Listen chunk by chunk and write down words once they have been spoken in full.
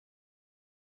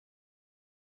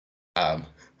Um,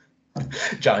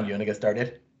 John, you want to get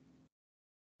started?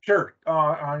 Sure.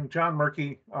 I'm John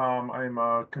Moehrke. I'm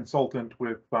a consultant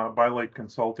with Bylight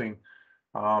Consulting.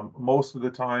 Most of the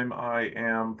time, I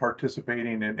am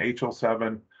participating in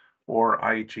HL7 or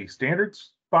IHE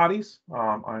standards bodies.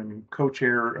 I'm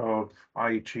co-chair of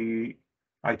IHE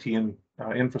IT and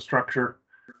infrastructure,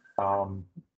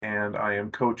 and I am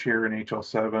co-chair in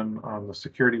HL7 on the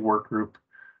security work group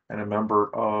and a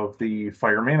member of the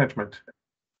fire management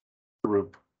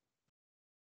group.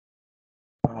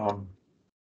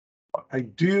 I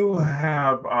do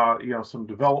have, some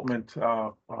development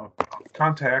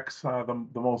contacts. The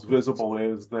most visible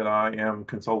is that I am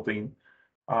consulting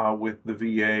with the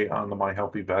VA on the My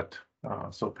Healthy Vet,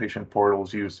 so patient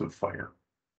portal's use of FHIR.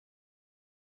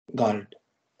 Got it.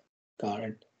 Got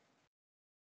it.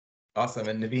 Awesome.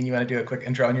 And Naveen, you want to do a quick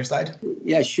intro on your side?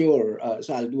 Yeah, sure.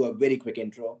 So I'll do a very quick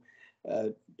intro.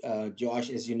 Josh,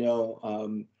 as you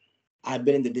know, I've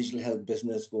been in the digital health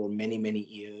business for many, many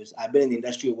years. I've been in the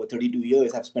industry over 32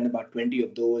 years. I've spent about 20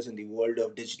 of those in the world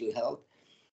of digital health.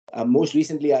 Most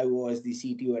recently, I was the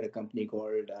CTO at a company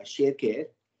called ShareCare.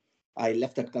 I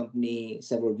left that company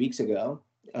several weeks ago.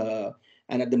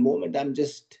 And at the moment, I'm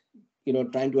just,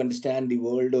 trying to understand the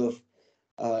world of,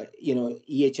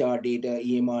 EHR data,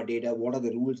 EMR data. What are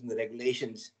the rules and the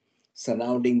regulations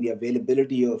surrounding the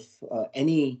availability of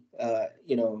any,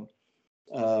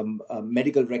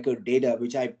 medical record data,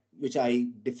 which I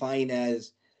define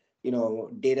as,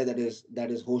 data that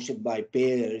is hosted by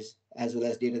payers, as well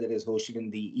as data that is hosted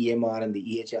in the EMR and the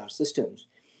EHR systems,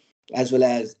 as well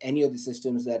as any of the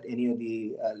systems that any of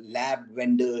the lab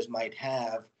vendors might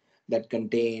have that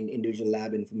contain individual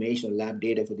lab information or lab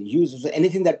data for the user. So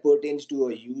anything that pertains to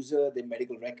a user, the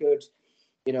medical records,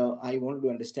 I wanted to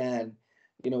understand,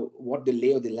 what the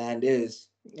lay of the land is.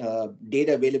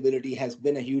 Data availability has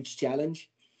been a huge challenge.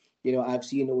 I've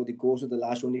seen over the course of the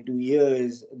last 22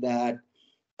 years that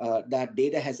that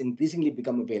data has increasingly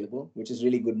become available, which is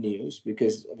really good news,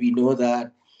 because we know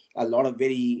that a lot of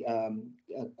very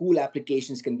cool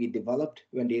applications can be developed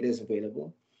when data is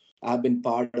available. I've been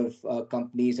part of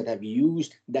companies that have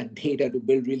used that data to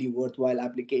build really worthwhile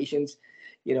applications.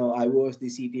 I was the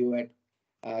CTO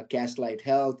at Castlight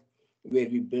Health, where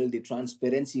we build the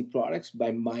transparency products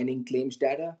by mining claims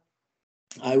data.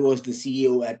 I was the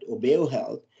CEO at Obeo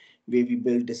Health, where we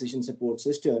build decision support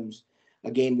systems,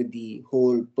 again, with the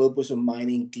whole purpose of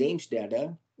mining claims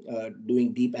data,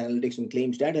 doing deep analytics on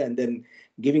claims data, and then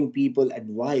giving people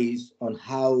advice on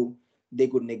how they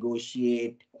could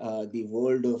negotiate the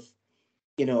world of,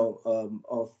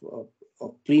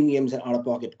 of premiums and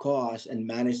out-of-pocket costs and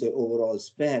manage their overall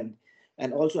spend,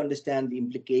 and also understand the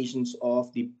implications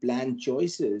of the plan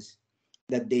choices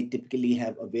that they typically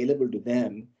have available to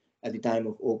them at the time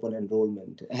of open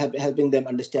enrollment, helping them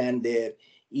understand their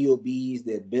EOBs,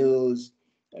 their bills,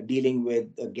 dealing with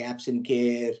gaps in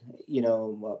care,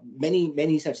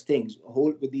 many such things,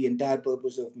 whole with the entire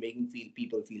purpose of making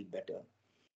people feel better.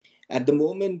 At the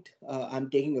moment, I'm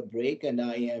taking a break, and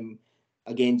I am,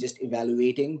 again, just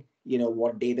evaluating,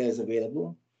 what data is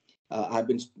available. I've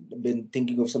been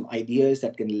thinking of some ideas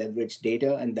that can leverage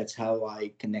data, and that's how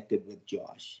I connected with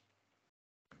Josh.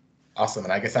 Awesome.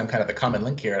 And I guess I'm kind of the common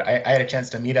link here. I had a chance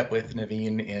to meet up with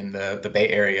Naveen in the Bay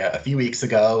Area a few weeks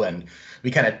ago, and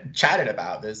we kind of chatted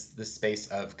about this space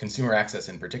of consumer access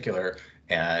in particular,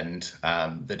 and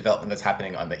the development that's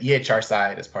happening on the EHR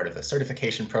side as part of the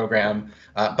certification program.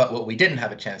 But what we didn't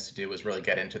have a chance to do was really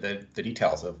get into the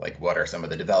details of, like, what are some of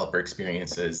the developer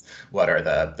experiences, what are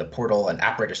the portal and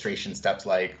app registration steps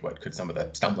like, what could some of the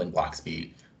stumbling blocks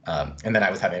be. And then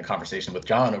I was having a conversation with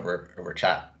John over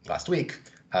chat last week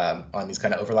on these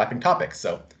kind of overlapping topics.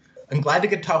 So I'm glad to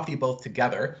get to talk to you both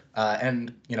together.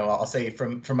 And I'll say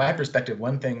from my perspective,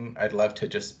 one thing I'd love to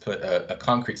just put a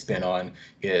concrete spin on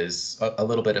is a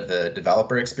little bit of the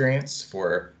developer experience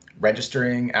for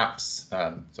registering apps.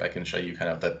 So I can show you kind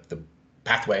of the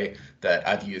pathway that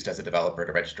I've used as a developer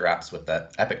to register apps with the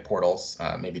Epic portals,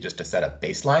 maybe just to set a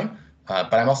baseline.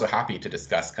 But I'm also happy to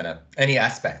discuss kind of any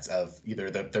aspects of either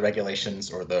the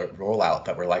regulations or the rollout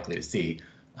that we're likely to see.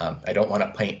 I don't want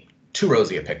to paint too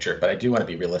rosy a picture, but I do want to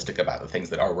be realistic about the things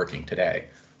that are working today.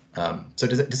 So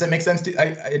does that make sense?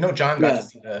 I know John got to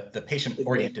see the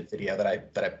patient-oriented video that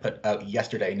I put out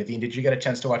yesterday. Naveen, did you get a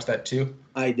chance to watch that too?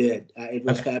 I did. It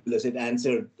was fabulous. It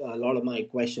answered a lot of my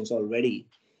questions already.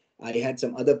 I had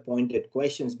some other pointed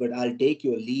questions, but I'll take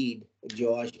your lead,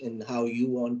 Josh, in how you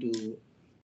want to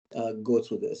go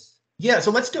through this. Yeah,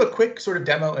 so let's do a quick sort of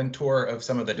demo and tour of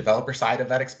some of the developer side of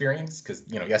that experience, because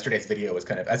yesterday's video was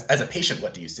kind of as a patient,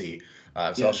 what do you see?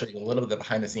 So I'll show you a little bit of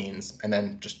behind the scenes, and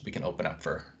then just we can open up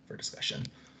for discussion.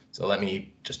 So let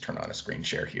me just turn on a screen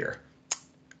share here.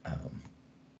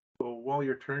 So while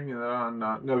you're turning it on,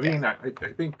 Naveen,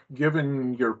 I think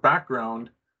given your background,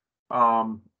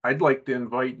 I'd like to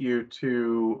invite you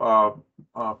to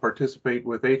participate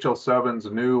with HL7's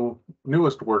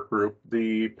newest work group,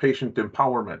 the Patient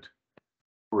Empowerment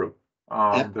Group.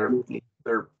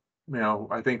 They're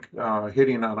I think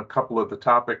hitting on a couple of the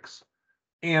topics,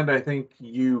 and I think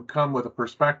you come with a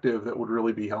perspective that would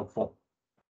really be helpful.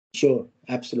 Sure,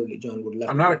 absolutely, John. Would love.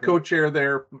 I'm not a co-chair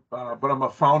there, but I'm a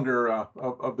founder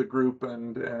of the group,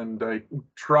 and I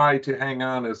try to hang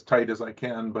on as tight as I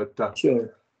can. But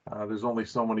sure, there's only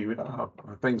so many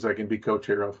things I can be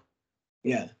co-chair of.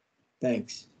 Yeah,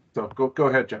 thanks. So go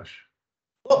ahead, Josh.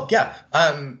 Well, yeah.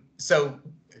 So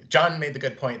John made the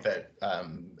good point that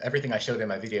everything I showed in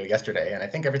my video yesterday, and I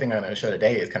think everything I'm going to show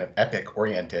today, is kind of Epic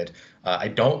oriented. I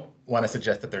don't want to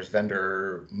suggest that there's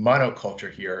vendor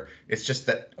monoculture here. It's just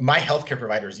that my healthcare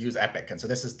providers use Epic. And so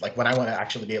this is like when I want to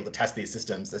actually be able to test these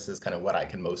systems, this is kind of what I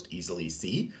can most easily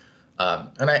see.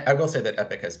 And I will say that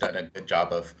Epic has done a good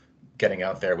job of getting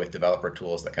out there with developer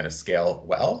tools that kind of scale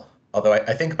well. Although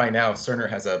I think by now Cerner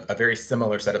has a very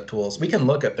similar set of tools. We can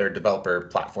look at their developer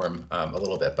platform a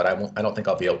little bit, but I don't think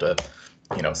I'll be able to,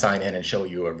 sign in and show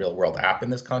you a real world app in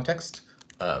this context.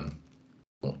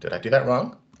 Did I do that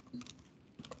wrong?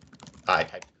 I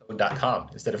typed code.com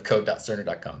instead of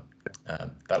code.cerner.com.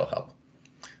 That'll help.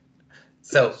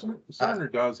 So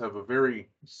Cerner does have a very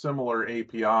similar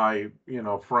API,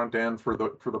 front end for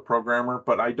the programmer,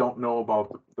 but I don't know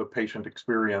about the patient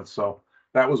experience. So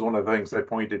that was one of the things I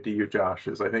pointed to you, Josh,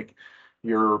 is I think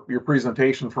your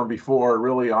presentation from before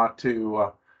really ought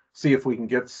to see if we can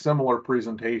get similar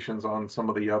presentations on some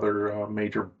of the other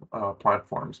major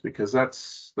platforms, because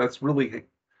that's really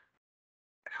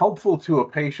helpful to a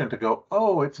patient to go,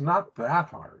 oh, it's not that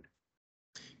hard.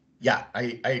 Yeah,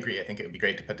 I agree. I think it would be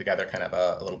great to put together kind of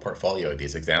a little portfolio of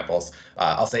these examples.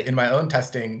 I'll say in my own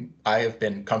testing, I have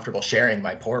been comfortable sharing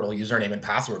my portal username and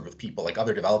password with people, like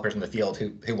other developers in the field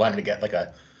who wanted to get like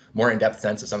a more in-depth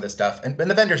sense of some of this stuff. And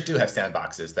the vendors do have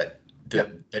sandboxes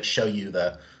that show you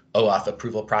the OAuth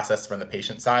approval process from the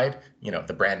patient side.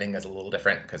 The branding is a little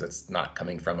different because it's not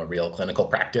coming from a real clinical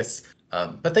practice.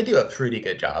 But they do a pretty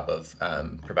good job of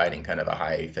providing kind of a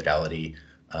high fidelity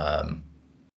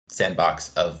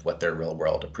sandbox of what their real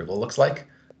world approval looks like.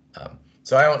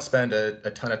 So I won't spend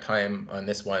a ton of time on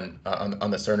this one on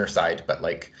the Cerner side, but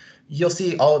like you'll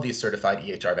see all of these certified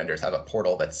EHR vendors have a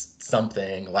portal that's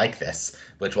something like this,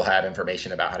 which will have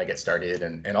information about how to get started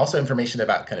and also information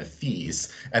about kind of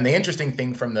fees. And the interesting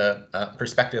thing from the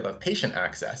perspective of patient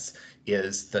access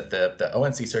is that the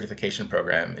ONC certification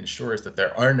program ensures that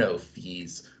there are no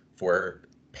fees for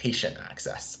patient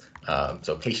access.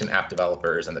 So patient app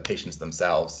developers and the patients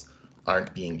themselves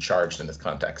aren't being charged in this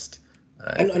context.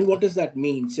 And what does that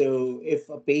mean? So if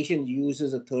a patient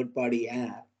uses a third-party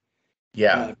app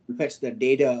to fetch the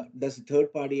data, does the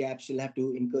third-party app still have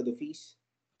to incur the fees?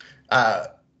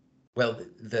 Well,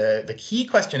 the key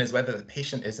question is whether the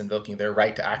patient is invoking their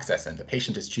right to access and the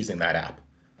patient is choosing that app.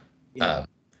 Yeah.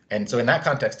 And so in that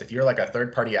context, if you're like a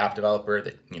third-party app developer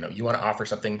that you want to offer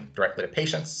something directly to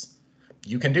patients,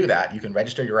 you can do that. You can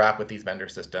register your app with these vendor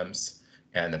systems,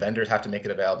 and the vendors have to make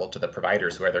it available to the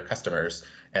providers who are their customers.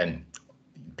 And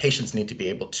patients need to be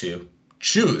able to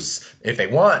choose if they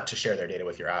want to share their data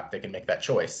with your app. They can make that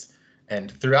choice.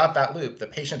 And throughout that loop, the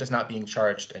patient is not being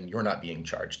charged, and you're not being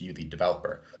charged, you, the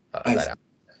developer of that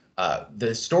app.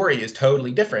 The story is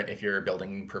totally different if you're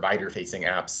building provider-facing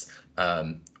apps,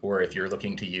 or if you're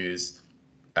looking to use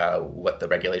what the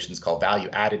regulations call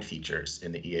value-added features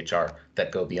in the EHR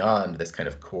that go beyond this kind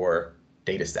of core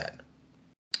data set.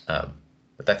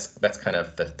 But that's kind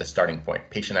of the starting point,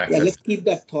 patient access. Yeah, let's keep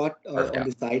that thought on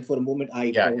the side for a moment.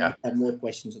 I have more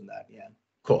questions on that. Yeah.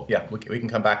 Cool. Yeah, we can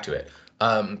come back to it.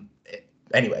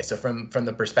 Anyway, so from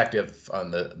the perspective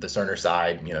on the Cerner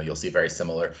side, you'll see very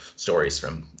similar stories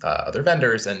from other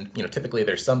vendors, and typically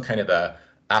there's some kind of a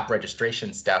app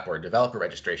registration step or developer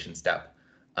registration step.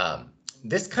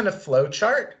 This kind of flow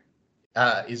chart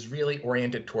is really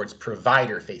oriented towards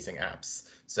provider-facing apps.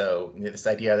 So this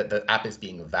idea that the app is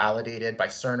being validated by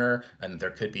Cerner and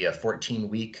there could be a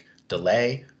 14-week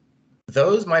delay,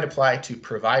 those might apply to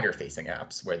provider-facing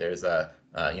apps where there's a,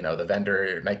 the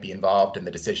vendor might be involved in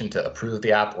the decision to approve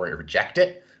the app or reject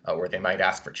it, or they might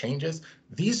ask for changes.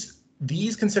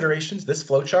 These considerations, this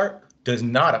flow chart, does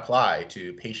not apply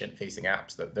to patient-facing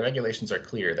apps. The regulations are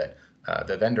clear that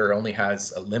the vendor only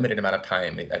has a limited amount of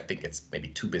time. I think it's maybe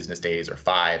 2 business days or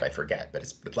 5, I forget, but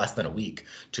it's less than a week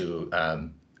to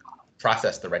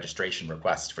process the registration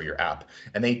request for your app.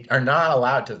 And they are not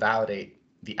allowed to validate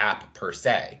the app per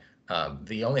se.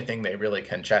 The only thing they really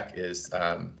can check is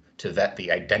to vet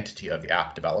the identity of the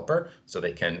app developer, so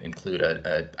they can include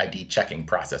a ID checking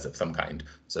process of some kind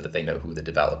so that they know who the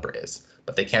developer is.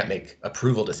 But they can't make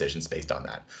approval decisions based on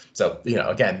that. So,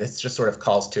 again, this just sort of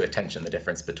calls to attention the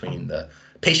difference between the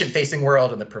patient-facing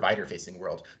world and the provider-facing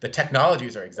world. The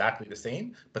technologies are exactly the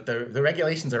same, but the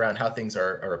regulations around how things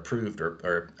are approved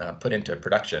or put into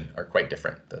production are quite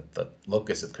different. The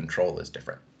locus of control is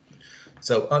different.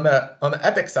 So on the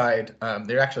Epic side,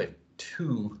 there are actually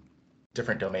two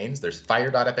different domains. There's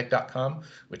fire.epic.com,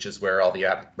 which is where all the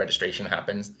app registration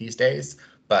happens these days.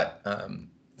 But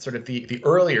sort of the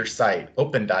earlier site,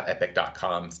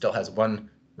 open.epic.com, still has one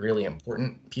really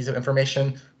important piece of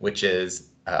information, which is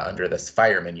under this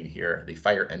Fire menu here, the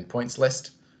Fire endpoints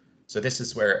list. So this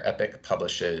is where Epic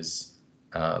publishes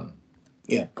their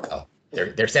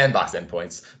sandbox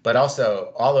endpoints, but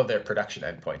also all of their production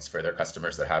endpoints for their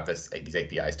customers that have these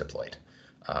APIs deployed.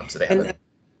 So they have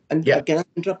can I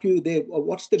interrupt you there?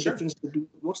 What's the difference?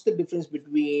 What's the difference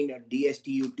between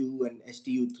DSTU2 and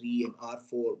STU3 and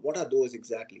R4? What are those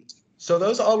exactly? So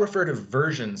those all refer to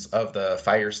versions of the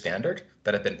Fire standard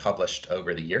that have been published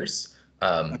over the years.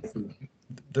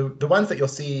 The ones that you'll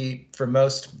see for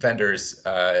most vendors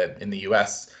in the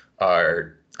US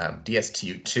are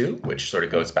DSTU2, which sort of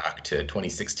goes back to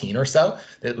 2016 or so.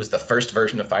 It was the first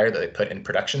version of Fire that they put in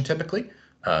production typically.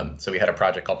 So we had a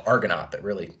project called Argonaut that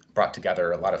really brought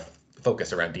together a lot of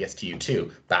focus around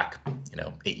DSTU2 back,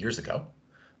 8 years ago.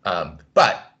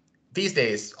 But these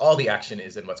days, all the action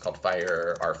is in what's called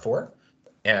Fire R4.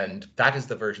 And that is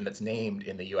the version that's named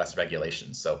in the US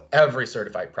regulations. So every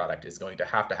certified product is going to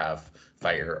have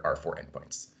Fire R4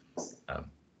 endpoints.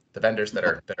 The vendors that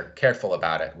are careful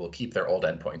about it will keep their old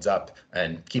endpoints up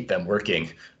and keep them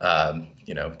working,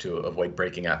 to avoid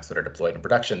breaking apps that are deployed in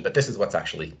production. But this is what's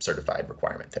actually certified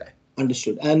requirement today.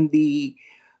 Understood. And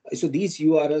so these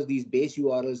URLs, these base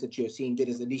URLs that you're seeing, there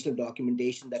is additional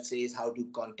documentation that says how to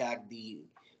contact the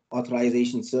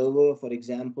authorization server, for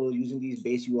example, using these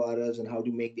base URLs, and how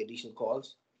to make the additional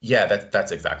calls. Yeah,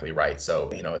 that's exactly right. So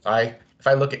if I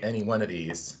look at any one of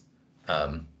these.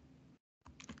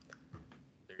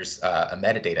 There's a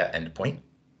metadata endpoint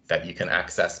that you can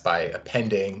access by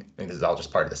appending, and this is all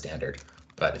just part of the standard,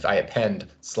 but if I append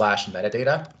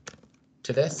 /metadata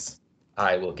to this,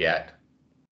 I will get,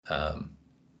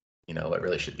 what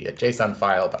really should be a JSON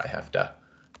file, but I have to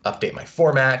update my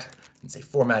format and say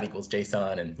format equals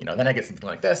JSON, and then I get something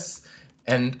like this.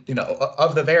 And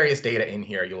of the various data in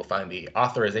here, you will find the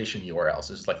authorization URL,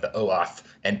 so it's like the OAuth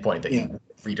endpoint that you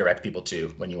redirect people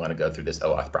to when you want to go through this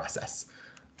OAuth process.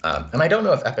 And I don't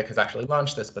know if Epic has actually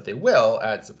launched this, but they will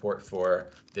add support for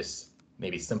this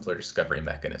maybe simpler discovery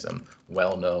mechanism,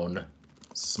 well-known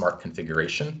smart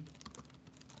configuration.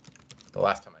 The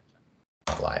last time I checked,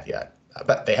 not live yet,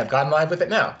 but they have gone live with it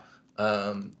now.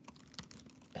 And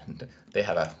they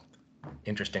have a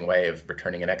interesting way of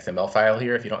returning an XML file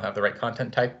here if you don't have the right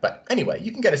content type. But anyway,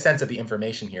 you can get a sense of the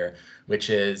information here, which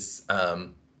is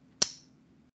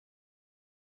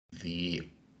the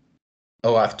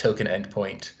OAuth token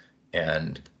endpoint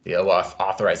and the OAuth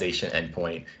authorization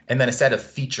endpoint, and then a set of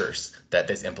features that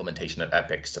this implementation of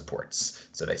Epic supports.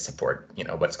 So they support,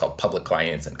 what's called public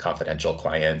clients and confidential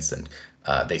clients, and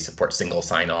they support single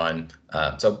sign-on.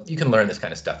 So you can learn this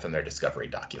kind of stuff from their discovery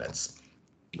documents.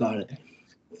 Got it.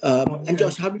 And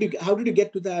Josh, how did you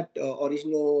get to that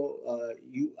original?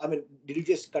 Did you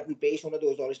just cut and paste one of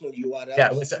those original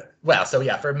URLs?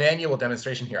 Yeah, for manual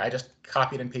demonstration here, I just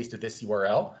copied and pasted this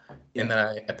URL, and then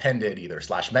I appended either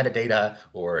 /metadata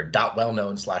or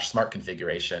 .wellknown/smart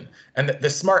configuration. And the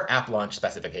smart app launch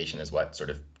specification is what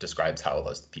sort of describes how all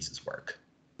those pieces work.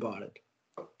 Got it.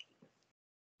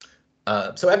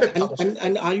 So Epic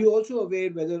and are you also aware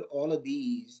whether all of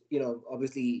these,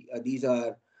 obviously these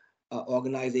are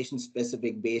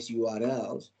organization-specific base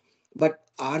URLs, but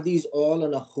are these all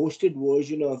on a hosted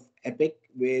version of Epic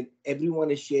where everyone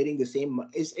is sharing the same?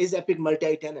 Is Epic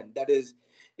multi-tenant? That is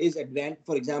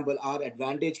for example, are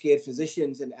Advantage Care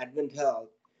physicians and Advent Health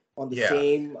on the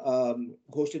same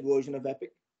hosted version of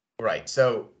Epic? Right.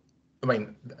 So,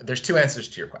 there's two answers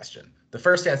to your question. The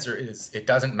first answer is it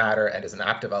doesn't matter, and as an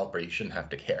app developer, you shouldn't have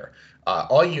to care.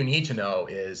 All you need to know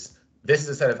is this is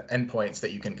a set of endpoints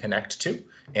that you can connect to,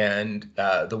 and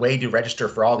the way to register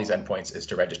for all these endpoints is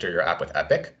to register your app with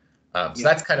Epic. So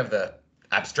that's kind of the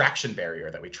abstraction barrier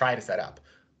that we try to set up.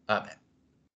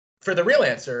 For the real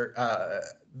answer,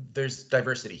 there's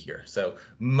diversity here. So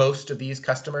most of these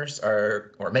customers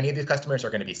many of these customers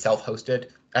are going to be self-hosted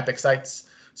Epic sites.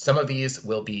 Some of these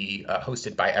will be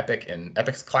hosted by Epic in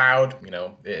Epic's cloud.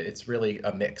 It's really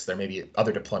a mix. There may be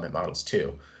other deployment models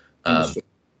too.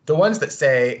 The ones that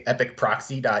say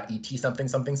epicproxy.et something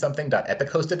something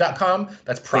something.epichosted.com,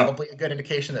 that's probably a good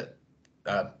indication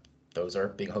that those are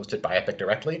being hosted by Epic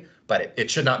directly, but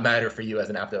it should not matter for you as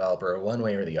an app developer one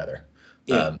way or the other.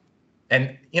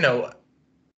 And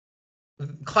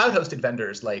cloud-hosted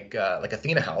vendors like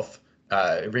Athena Health,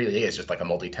 it really is just like a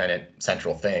multi-tenant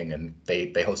central thing, and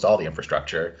they host all the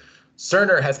infrastructure.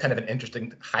 Cerner has kind of an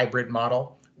interesting hybrid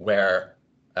model where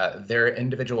their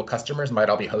individual customers might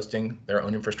all be hosting their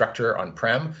own infrastructure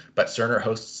on-prem, but Cerner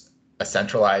hosts a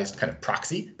centralized kind of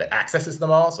proxy that accesses them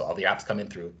all, so all the apps come in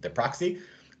through the proxy.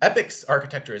 Epic's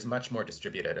architecture is much more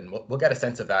distributed, and we'll get a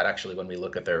sense of that actually when we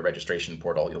look at their registration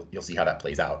portal. You'll see how that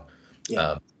plays out.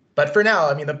 But for now,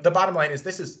 I mean, the bottom line is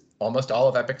this is almost all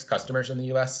of Epic's customers in the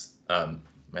U.S. I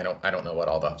don't know what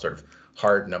all the sort of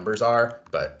hard numbers are,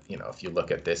 but if you look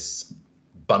at this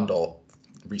bundle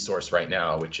resource right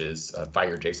now, which is a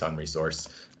Fire JSON resource,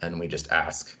 and we just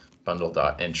ask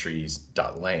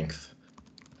bundle.entries.length,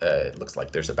 it looks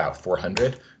like there's about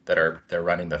 400 they're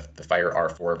running the Fire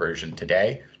R4 version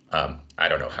today. I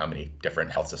don't know how many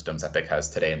different health systems Epic has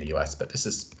today in the US, but this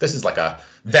is like a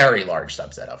very large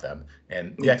subset of them.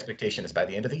 And the expectation is by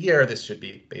the end of the year, this should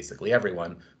be basically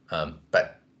everyone.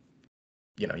 But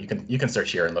you can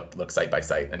search here and look site by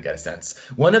site and get a sense.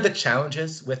 One of the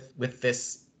challenges with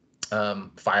this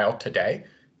file today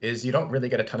is you don't really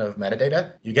get a ton of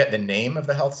metadata. You get the name of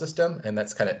the health system, and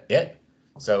that's kind of it.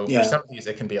 So for some of these,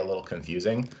 it can be a little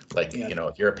confusing. Like,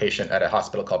 if you're a patient at a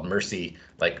hospital called Mercy,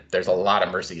 like there's a lot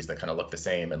of Mercies that kind of look the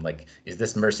same. And like, is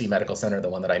this Mercy Medical Center the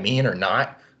one that I mean or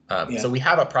not? So we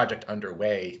have a project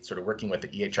underway, sort of working with the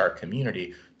EHR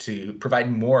community to provide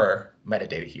more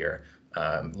metadata here.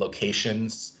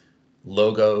 Locations,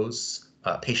 logos,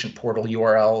 patient portal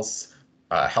URLs,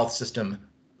 health system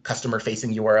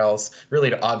customer-facing URLs, really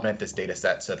to augment this data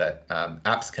set so that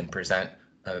apps can present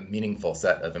a meaningful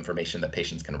set of information that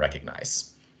patients can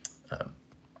recognize.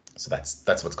 So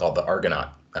that's what's called the Argonaut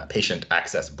Patient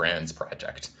Access Brands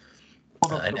Project.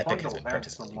 And Epic has been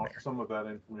participating there. Some of that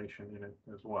information in it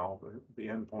as well. The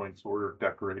endpoints were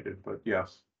decorated, but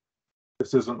yes,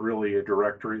 this isn't really a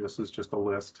directory. This is just a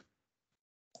list.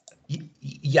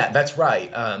 Yeah, that's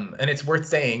right. And it's worth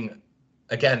saying,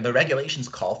 again, the regulations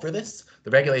call for this. The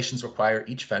regulations require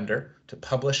each vendor to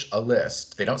publish a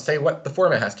list. They don't say what the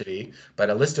format has to be,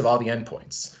 but a list of all the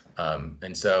endpoints.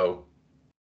 And so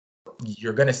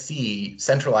you're going to see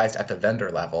centralized at the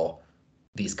vendor level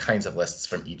these kinds of lists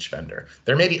from each vendor.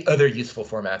 There may be other useful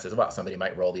formats as well. Somebody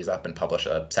might roll these up and publish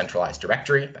a centralized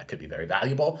directory. That could be very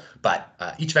valuable, but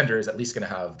each vendor is at least going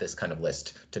to have this kind of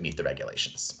list to meet the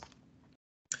regulations.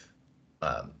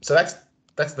 So that's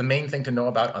the main thing to know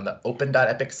about on the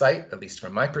open.epic site, at least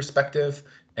from my perspective.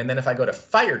 And then if I go to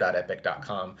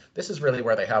fire.epic.com, this is really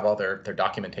where they have all their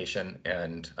documentation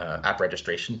and app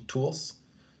registration tools.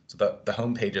 So the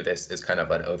homepage of this is kind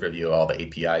of an overview of all the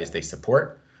APIs they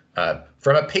support.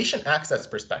 From a patient access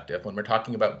perspective, when we're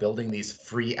talking about building these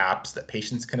free apps that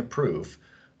patients can approve,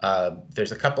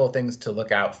 there's a couple of things to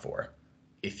look out for.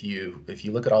 If you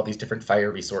look at all these different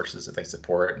Fire resources that they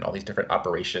support and all these different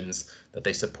operations that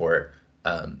they support,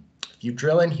 if you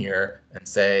drill in here and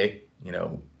say,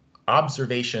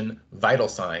 observation vital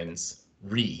signs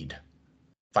read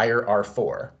Fire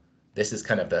R4, this is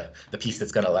kind of the piece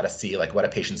that's going to let us see like what a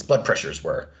patient's blood pressures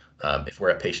were if we're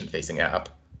a patient-facing app.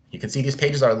 You can see these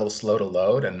pages are a little slow to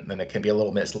load, and then it can be a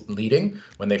little misleading.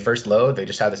 When they first load, they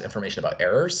just have this information about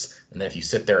errors, and then if you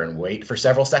sit there and wait for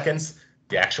several seconds,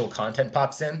 the actual content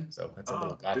pops in. So that's a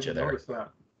little gotcha there. Notice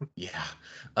that. Yeah.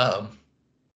 Oh,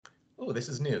 this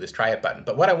is new, this try it button.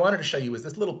 But what I wanted to show you is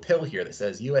this little pill here that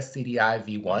says USCDI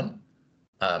v1.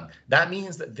 That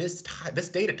means that this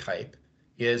data type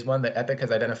is one that Epic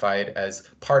has identified as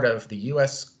part of the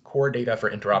US Core Data for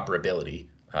Interoperability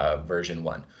version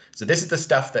 1. So this is the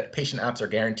stuff that patient apps are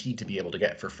guaranteed to be able to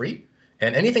get for free.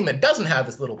 And anything that doesn't have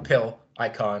this little pill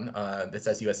icon that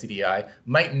says USCDI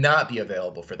might not be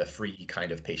available for the free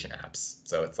kind of patient apps.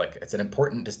 So it's an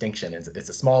important distinction. It's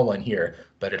a small one here,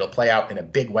 but it'll play out in a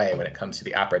big way when it comes to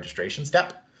the app registration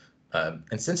step.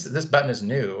 And since this button is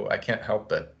new, I can't help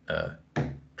but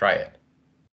try it.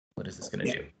 What is this going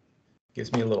to do?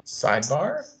 Gives me a little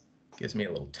sidebar, gives me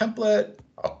a little template.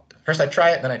 First I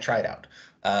try it, then I try it out.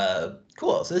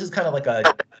 Cool. So this is kind of like a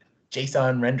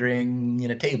JSON rendering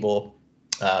in a table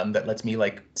that lets me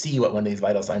see what one of these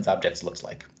vital signs objects looks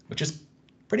like, which is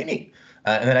pretty neat.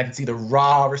 And then I can see the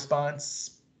raw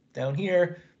response down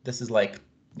here. This is what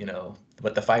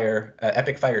the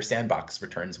Epic Fire sandbox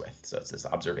returns with. So it's this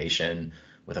observation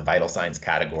with a vital signs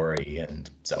category and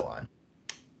so on.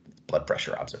 Blood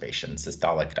pressure observation,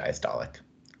 systolic, diastolic.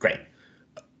 Great.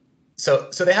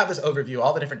 So they have this overview,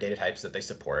 all the different data types that they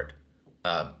support.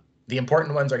 The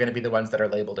important ones are going to be the ones that are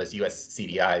labeled as US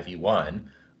CDI v1,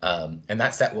 and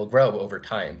that set will grow over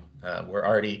time. We're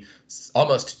already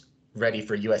almost ready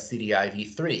for US CDI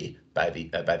v3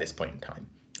 by this point in time.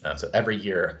 So every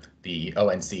year the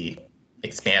ONC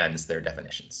expands their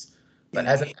definitions. But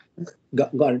as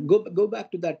got it. Go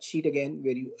back to that sheet again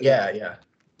where you yeah.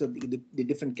 So the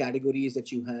different categories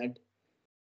that you had.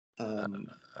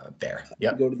 There.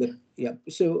 Yeah. Go to the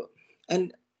So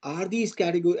and have these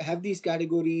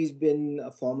categories been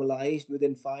formalized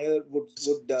within FHIR? Would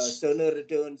Cerner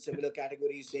return similar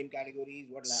categories, same categories?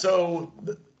 What so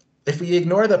if we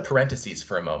ignore the parentheses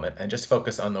for a moment and just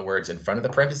focus on the words in front of the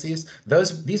parentheses,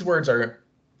 these words are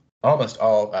almost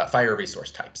all FHIR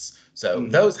resource types. So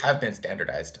those have been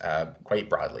standardized quite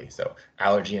broadly. So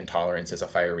allergy intolerance is a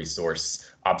FHIR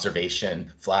resource,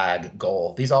 observation, flag,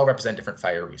 goal. These all represent different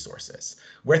FHIR resources.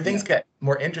 Where things get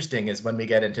more interesting is when we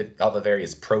get into all the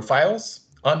various profiles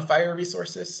on FHIR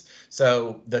resources.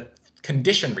 So the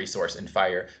condition resource in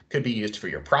FHIR could be used for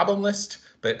your problem list,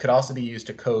 but it could also be used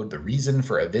to code the reason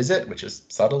for a visit, which is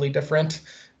subtly different,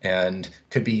 and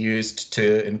could be used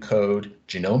to encode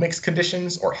genomics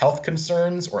conditions or health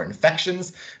concerns or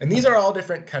infections. And these are all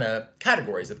different kind of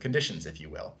categories of conditions, if you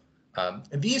will. And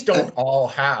these don't all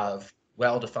have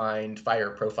well-defined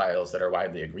FHIR profiles that are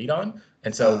widely agreed on.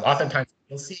 And so oftentimes what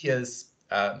you'll see is,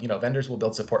 vendors will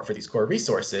build support for these core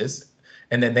resources,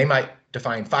 and then they might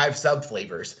define 5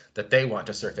 subflavors that they want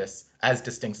to surface as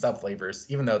distinct subflavors,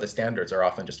 even though the standards are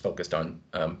often just focused on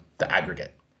the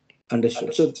aggregate.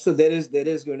 Understood. So there is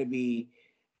still going to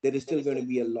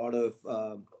be a lot of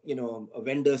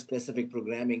vendor specific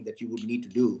programming that you would need to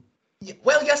do.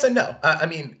 Well, yes and no. I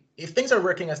mean, if things are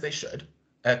working as they should,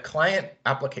 a client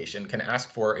application can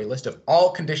ask for a list of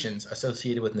all conditions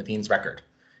associated with Naveen's record.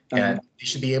 And they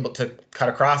should be able to cut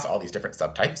across all these different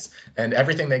subtypes, and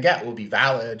everything they get will be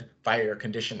valid FHIR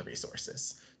condition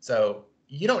resources. So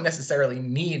you don't necessarily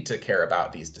need to care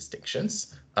about these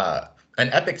distinctions. An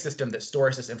Epic system that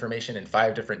stores this information in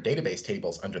 5 different database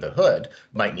tables under the hood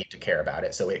might need to care about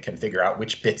it so it can figure out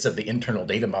which bits of the internal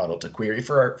data model to query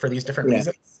for these different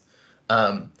reasons.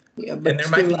 But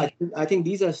still, I think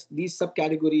these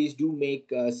subcategories do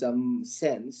make some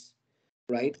sense,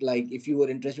 right? Like if you were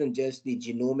interested in just the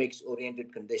genomics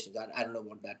oriented conditions, I don't know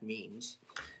what that means.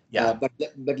 Yeah. But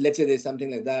let's say there's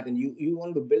something like that, and you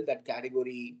want to build that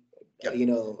category,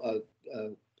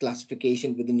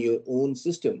 classification within your own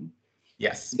system.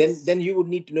 Yes. Then you would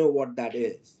need to know what that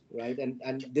is, right? And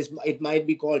it might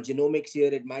be called genomics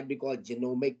here. It might be called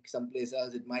genomic someplace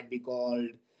else. It might be called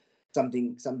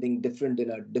something different in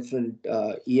a different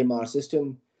EMR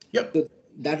system. Yep. So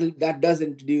that does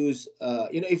introduce,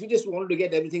 if you just wanted to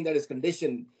get everything that is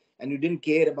conditioned and you didn't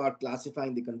care about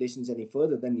classifying the conditions any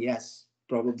further, then yes,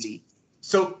 probably.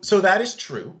 So that is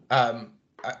true.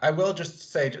 I will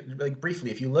just say, like briefly,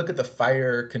 if you look at the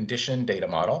FHIR condition data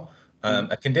model,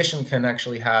 a condition can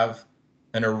actually have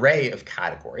an array of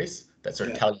categories that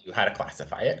sort of tell you how to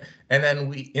classify it. And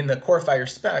then in the core FHIR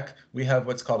spec, we have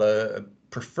what's called a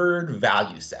preferred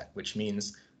value set, which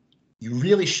means you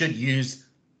really should use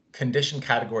condition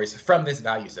categories from this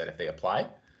value set if they apply.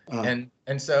 And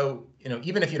so,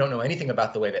 even if you don't know anything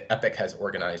about the way that Epic has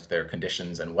organized their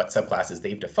conditions and what subclasses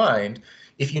they've defined,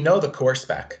 if you know the core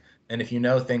spec, and if you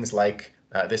know things like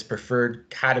this preferred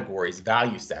categories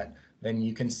value set, then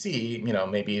you can see,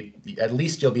 maybe at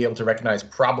least you'll be able to recognize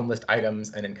problem list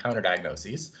items and encounter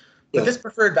diagnoses. But this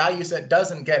preferred value set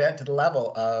doesn't get it to the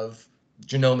level of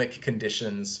genomic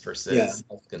conditions versus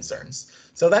health concerns.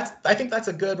 So I think that's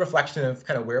a good reflection of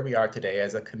kind of where we are today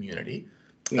as a community.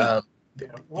 One of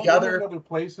the other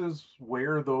places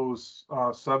where those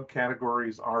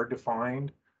subcategories are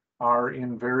defined are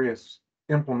in various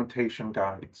implementation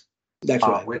guides. That's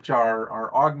right. Which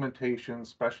are augmentation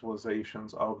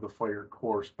specializations of the FHIR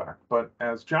core spec. But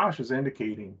as Josh is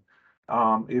indicating,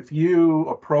 if you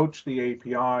approach the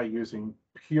API using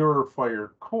pure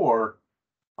FHIR core,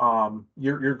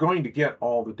 you're going to get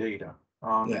all the data,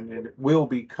 and it will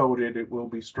be coded, it will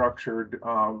be structured.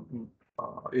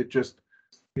 It just,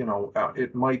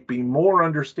 it might be more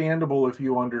understandable if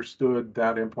you understood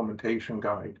that implementation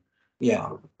guide.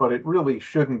 But it really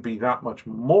shouldn't be that much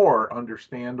more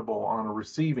understandable on a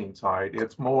receiving side.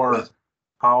 It's more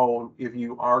how, if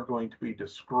you are going to be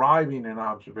describing an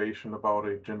observation about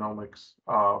a genomics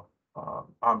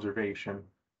observation,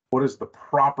 what is the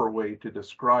proper way to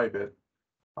describe it?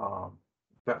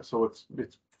 So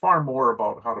it's far more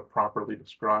about how to properly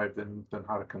describe than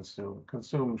how to consume.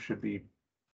 Consume should be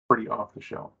pretty off the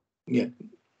shelf.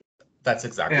 That's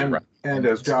exactly right. And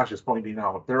as Josh is pointing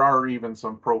out, there are even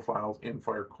some profiles in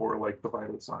Firecore like the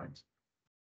violet signs.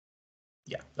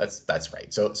 Yeah, that's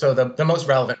right. So the most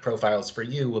relevant profiles for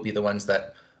you will be the ones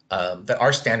that that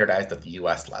are standardized at the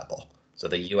US level. So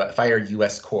the Fire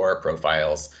US core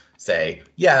profiles say,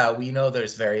 yeah, we know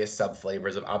there's various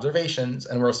subflavors of observations,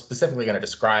 and we're specifically going to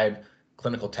describe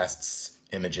clinical tests,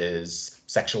 images,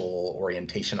 sexual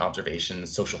orientation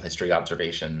observations, social history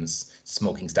observations,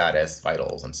 smoking status,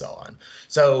 vitals, and so on.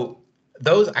 So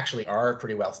those actually are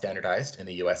pretty well standardized in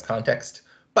the US context.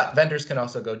 But vendors can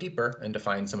also go deeper and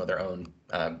define some of their own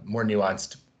more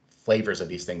nuanced flavors of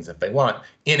these things if they want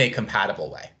in a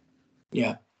compatible way.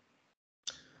 Yeah.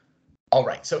 All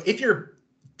right. So if you're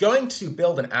going to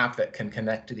build an app that can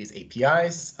connect to these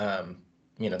APIs,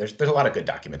 there's a lot of good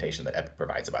documentation that Epic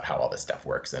provides about how all this stuff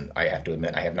works. And I have to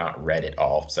admit, I have not read it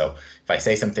all. So if I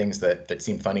say some things that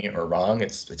seem funny or wrong,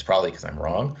 it's probably because I'm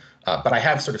wrong. But I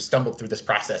have sort of stumbled through this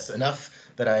process enough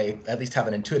that I at least have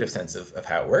an intuitive sense of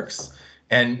how it works.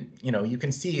 And you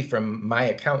can see from my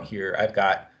account here, I've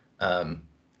got a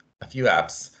few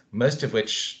apps, most of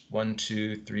which 1,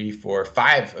 2, 3, 4,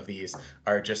 5 of these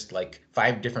are just like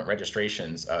 5 different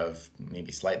registrations of maybe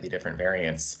slightly different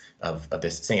variants of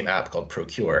this same app called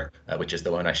Procure, which is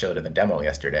the one I showed in the demo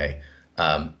yesterday.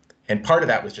 And part of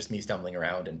that was just me stumbling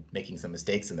around and making some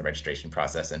mistakes in the registration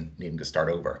process and needing to start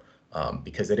over,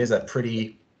 because it is a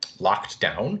pretty locked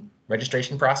down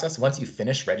registration process. Once you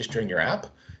finish registering your app,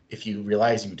 if you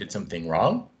realize you did something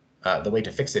wrong, the way to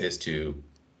fix it is to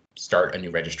start a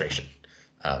new registration.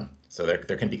 So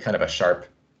there can be kind of a sharp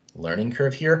learning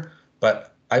curve here,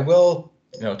 but I will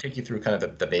take you through kind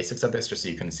of the basics of this just so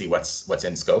you can see what's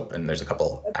in scope, and there's a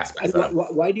couple aspects.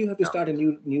 Why do you have to start a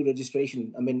new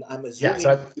registration? I mean, I'm assuming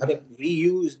you can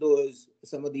reuse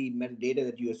some of the metadata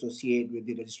that you associate with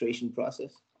the registration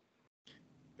process.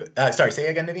 Sorry, say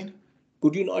again, Naveen?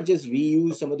 Could you not just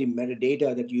reuse some of the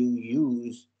metadata that you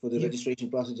use for the registration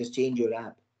process, just change your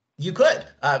app? You could.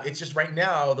 It's just right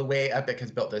now, the way Epic has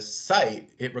built this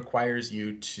site, it requires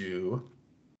you to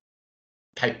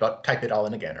type it all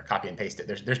in again or copy and paste it.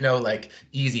 There's no like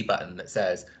easy button that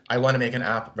says, I want to make an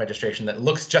app registration that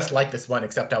looks just like this one,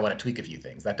 except I want to tweak a few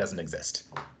things. That doesn't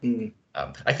exist.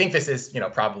 I think this is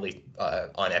probably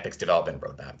on Epic's development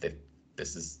roadmap.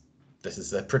 This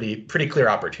is a pretty clear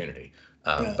opportunity.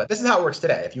 But this is how it works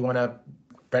today. If you want to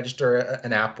register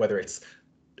an app, whether it's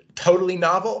totally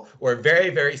novel or very,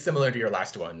 very similar to your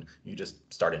last one, you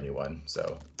just start a new one.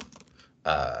 So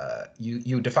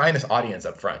you define this audience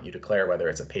up front. You declare whether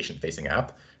it's a patient-facing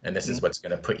app, and this is what's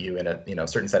going to put you in a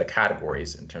certain set of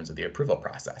categories in terms of the approval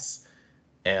process.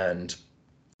 And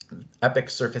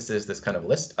Epic surfaces this kind of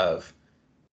list of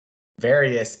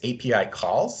various API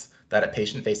calls that a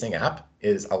patient-facing app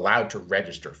is allowed to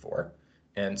register for.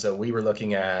 And so we were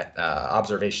looking at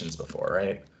observations before,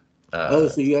 right?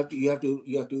 So you have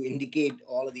to indicate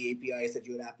all of the APIs that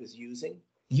your app is using?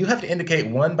 You have to indicate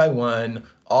one by one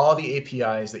all the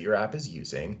APIs that your app is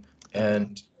using.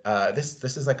 And this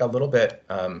is like a little bit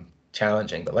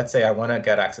challenging, but let's say I want to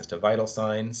get access to vital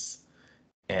signs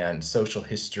and social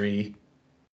history.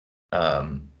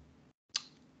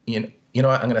 You know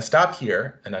what, I'm going to stop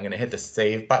here and I'm going to hit the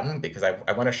save button because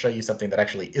I want to show you something that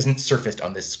actually isn't surfaced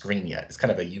on this screen yet. It's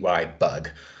kind of a UI bug.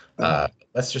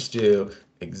 Let's just do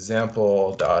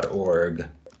example.org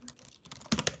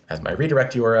as my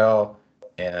redirect URL,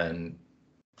 and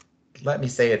let me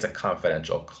say it's a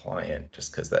confidential client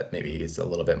just because that maybe is a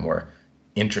little bit more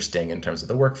interesting in terms of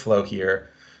the workflow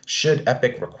here. Should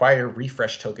Epic require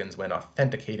refresh tokens when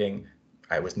authenticating?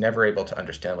 I was never able to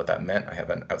understand what that meant. I have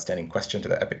an outstanding question to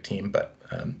the Epic team, but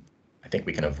I think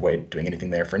we can avoid doing anything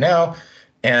there for now.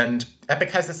 And Epic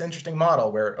has this interesting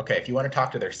model where, okay, if you want to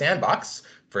talk to their sandbox,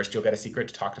 first you'll get a secret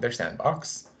to talk to their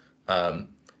sandbox.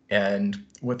 And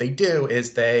what they do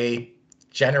is they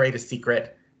generate a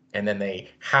secret and then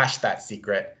they hash that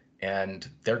secret, and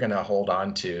they're going to hold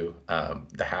on to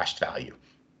the hashed value.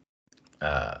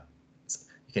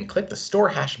 You can click the store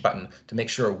hash button to make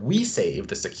sure we save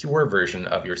the secure version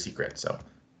of your secret. So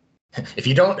if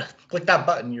you don't click that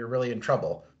button, you're really in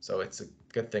trouble. So it's a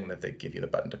good thing that they give you the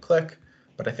button to click.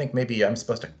 But I think maybe I'm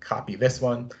supposed to copy this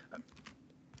one.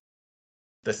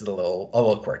 This is a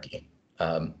little quirky.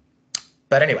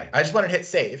 But anyway, I just wanted to hit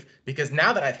save because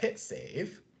now that I've hit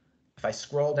save, if I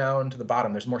scroll down to the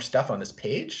bottom, there's more stuff on this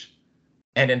page.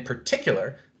 And in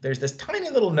particular, there's this tiny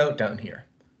little note down here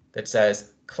that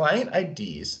says client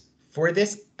IDs for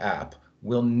this app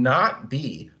will not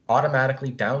be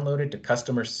automatically downloaded to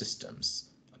customer systems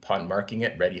upon marking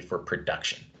it ready for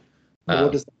production.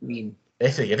 What does that mean?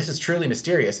 This is truly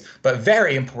mysterious, but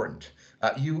very important.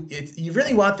 You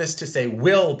really want this to say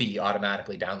will be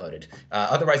automatically downloaded.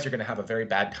 Otherwise, you're going to have a very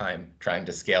bad time trying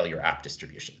to scale your app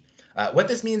distribution. What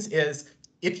this means is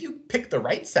if you pick the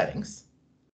right settings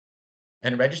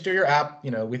and register your app,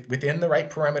 within the right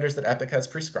parameters that Epic has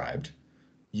prescribed,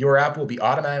 your app will be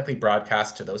automatically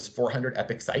broadcast to those 400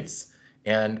 Epic sites,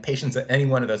 and patients at any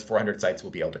one of those 400 sites will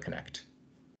be able to connect.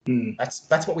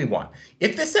 That's what we want.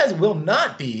 If this says will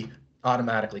not be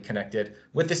automatically connected,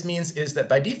 what this means is that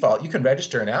by default, you can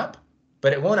register an app,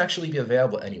 but it won't actually be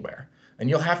available anywhere. And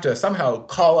you'll have to somehow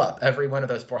call up every one of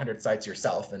those 400 sites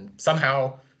yourself and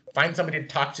somehow find somebody to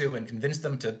talk to and convince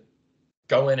them to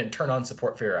go in and turn on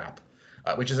support for your app,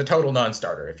 which is a total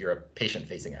non-starter if you're a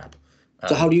patient-facing app.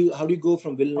 So how do you go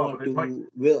from will not to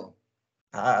will?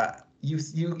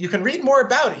 You can read more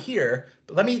about it here,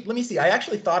 but let me see. I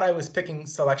actually thought I was picking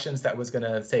selections that was going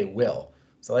to say will.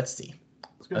 So let's see. I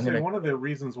was going to say one of the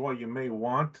reasons why you may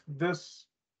want this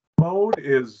mode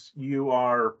is you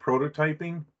are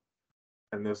prototyping,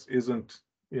 and this isn't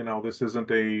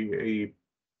a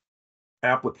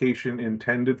application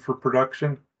intended for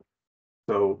production.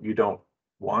 So you don't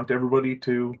want everybody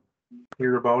to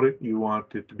hear about it. You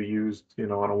want it to be used,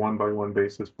 on a one-by-one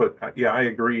basis. But yeah, I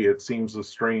agree. It seems a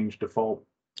strange default.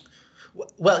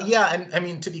 Well, yeah, and I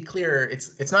mean, to be clear,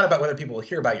 it's not about whether people will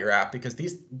hear about your app, because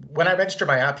when I register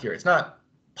my app here, it's not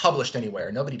published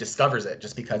anywhere. Nobody discovers it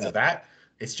just because of that.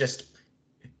 It's just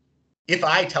if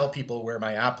I tell people where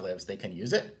my app lives, they can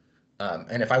use it.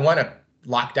 And if I want to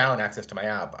lock down access to my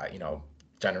app,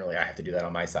 generally I have to do that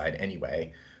on my side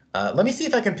anyway. Let me see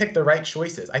if I can pick the right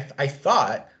choices. I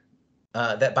thought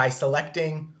that by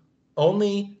selecting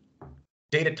only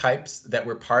data types that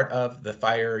were part of the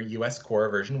Fire US Core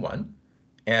version 1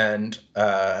 and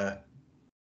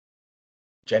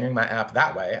generating my app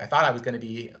that way, I thought I was going to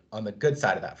be on the good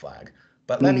side of that flag.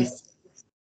 But let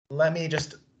me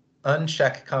just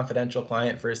uncheck confidential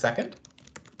client for a second.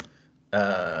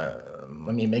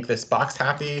 Let me make this box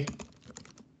happy.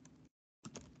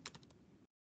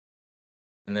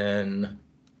 And then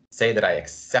say that I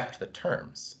accept the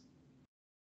terms.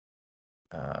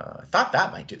 I thought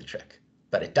that might do the trick,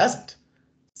 but it doesn't.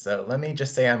 So let me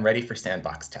just say I'm ready for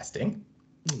sandbox testing.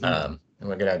 And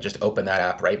we're going to just open that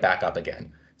app right back up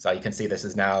again. So you can see this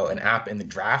is now an app in the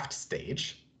draft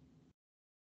stage.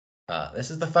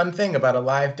 This is the fun thing about a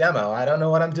live demo. I don't know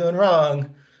what I'm doing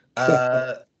wrong.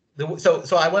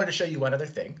 So I wanted to show you one other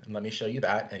thing, and let me show you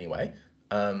that anyway.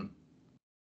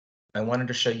 I wanted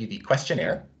to show you the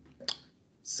questionnaire.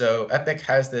 So Epic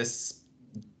has this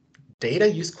data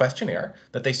use questionnaire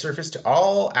that they surface to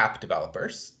all app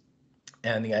developers.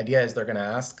 And the idea is they're going to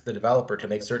ask the developer to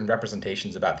make certain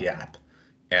representations about the app.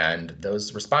 And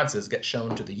those responses get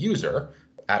shown to the user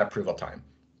at approval time.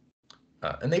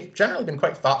 And they've generally been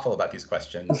quite thoughtful about these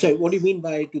questions. I'm sorry, what do you mean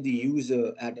by to the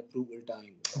user at approval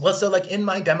time? Well, so like in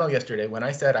my demo yesterday, when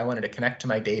I said I wanted to connect to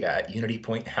my data at Unity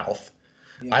Point Health,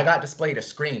 I got displayed a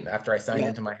screen after I signed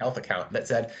into my health account that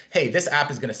said, hey, this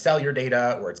app is going to sell your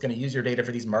data, or it's going to use your data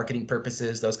for these marketing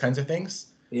purposes, those kinds of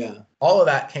things. Yeah. All of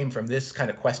that came from this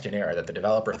kind of questionnaire that the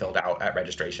developer filled out at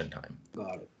registration time.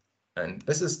 Got it. And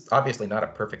this is obviously not a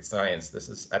perfect science. This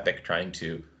is Epic trying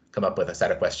to come up with a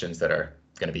set of questions that are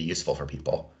going to be useful for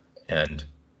people. And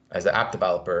as an app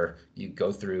developer, you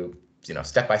go through,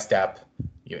 step by step,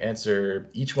 you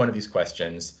answer each one of these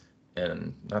questions.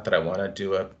 And not that I want to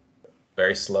do a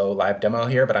very slow live demo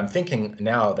here, but I'm thinking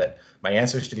now that my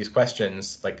answers to these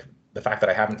questions, like the fact that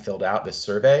I haven't filled out this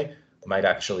survey, might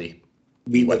actually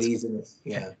be the reason.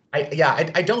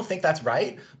 I don't think that's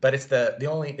right, but it's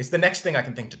the next thing I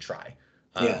can think to try.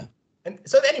 And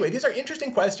so anyway, these are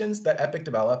interesting questions that Epic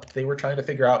developed. They were trying to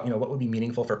figure out, what would be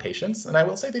meaningful for patients. And I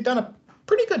will say they've done a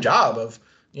pretty good job of,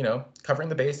 covering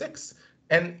the basics.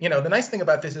 And, the nice thing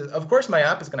about this is, of course, my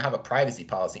app is going to have a privacy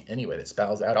policy anyway that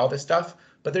spells out all this stuff.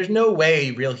 But there's no way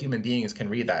real human beings can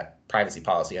read that privacy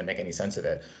policy and make any sense of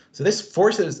it. So this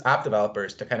forces app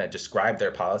developers to kind of describe their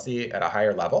policy at a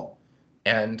higher level.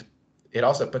 And it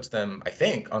also puts them, I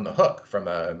think, on the hook from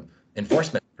an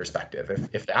enforcement perspective.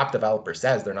 If the app developer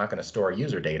says they're not going to store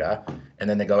user data and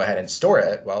then they go ahead and store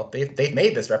it, well, they've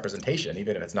made this representation,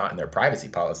 even if it's not in their privacy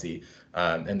policy.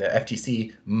 And the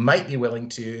FTC might be willing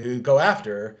to go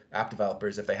after app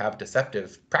developers if they have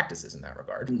deceptive practices in that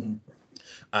regard.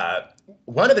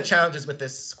 One of the challenges with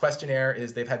this questionnaire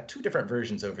is they've had 2 different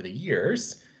versions over the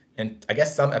years. And I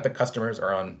guess some Epic customers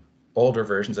are on older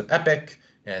versions of Epic,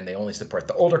 and they only support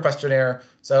the older questionnaire.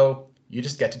 So you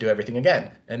just get to do everything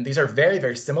again. And these are very,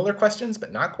 very similar questions,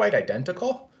 but not quite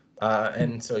identical.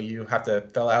 And so you have to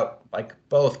fill out like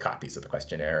both copies of the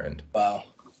questionnaire. And wow,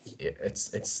 it's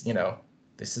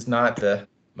this is not the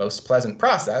most pleasant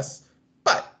process,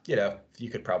 you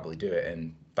could probably do it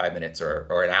in 5 minutes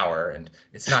or an hour, and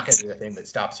it's not going to be the thing that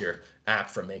stops your app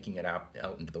from making it out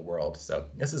into the world. So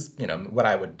this is, what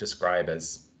I would describe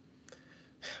as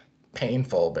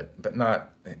painful, but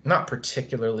not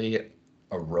particularly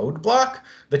a roadblock.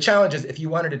 The challenge is if you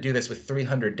wanted to do this with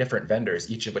 300 different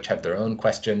vendors, each of which have their own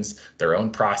questions, their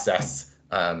own process,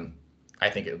 I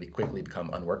think it would quickly become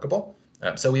unworkable.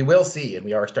 So we will see, and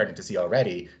we are starting to see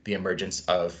already, the emergence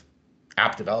of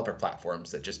app developer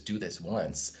platforms that just do this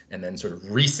once and then sort of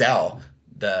resell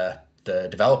the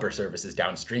developer services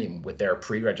downstream with their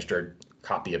pre-registered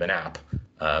copy of an app.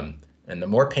 And the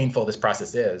more painful this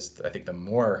process is, I think the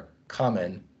more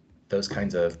common those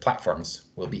kinds of platforms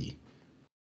will be.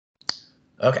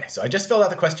 Okay, so I just filled out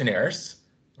the questionnaires.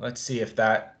 Let's see if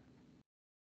that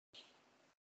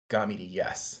got me to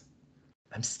yes.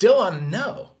 I'm still on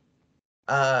no.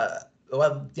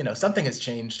 Well, something has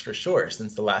changed for sure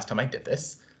since the last time I did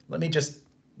this. Let me just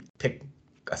pick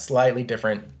a slightly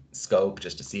different scope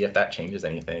just to see if that changes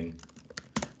anything.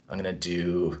 I'm going to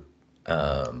do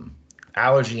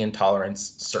allergy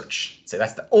intolerance search. So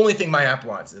that's the only thing my app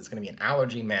wants. It's going to be an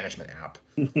allergy management app.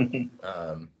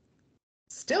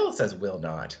 Still says will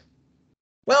not.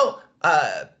 Well,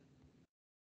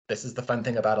 this is the fun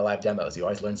thing about a live demo is you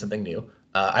always learn something new.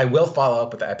 I will follow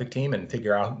up with the Epic team and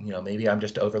figure out, maybe I'm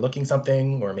just overlooking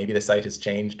something, or maybe the site has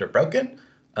changed or broken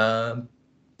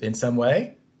in some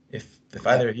way. If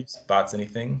either of you spots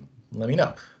anything, let me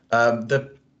know. So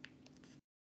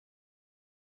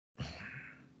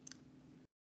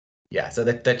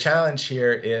the challenge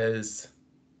here is,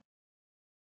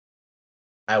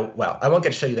 I won't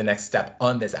get to show you the next step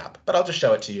on this app, but I'll just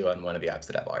show it to you on one of the apps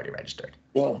that I've already registered.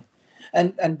 Sure.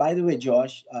 And by the way,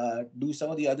 Josh, do some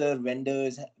of the other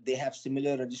vendors, they have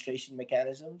similar registration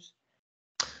mechanisms?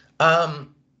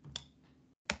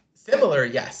 Similar,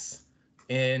 yes.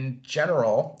 In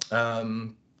general,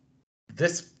 the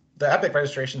Epic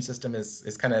registration system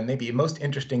is kind of maybe most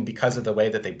interesting because of the way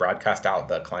that they broadcast out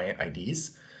the client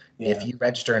IDs. Yeah. If you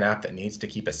register an app that needs to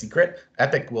keep a secret,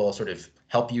 Epic will sort of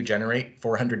help you generate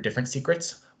 400 different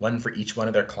secrets, one for each one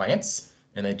of their clients.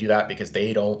 And they do that because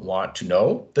they don't want to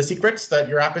know the secrets that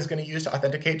your app is going to use to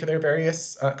authenticate to their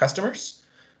various customers.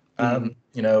 I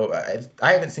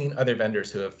haven't seen other vendors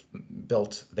who have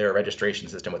built their registration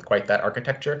system with quite that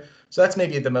architecture. So that's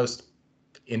maybe the most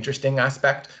interesting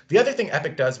aspect. The other thing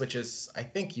Epic does, which is, I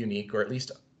think, unique or at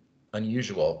least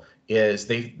unusual, is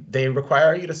they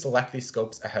require you to select these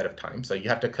scopes ahead of time. So you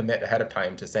have to commit ahead of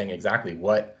time to saying exactly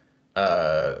what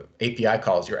API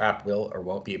calls your app will or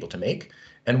won't be able to make.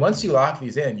 And once you lock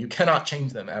these in, you cannot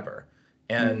change them ever.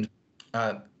 And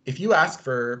if you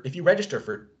register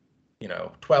for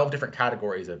 12 different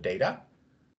categories of data,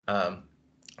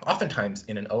 oftentimes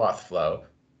in an OAuth flow,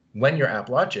 when your app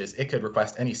launches, it could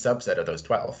request any subset of those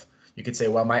 12. You could say,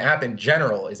 well, my app in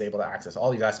general is able to access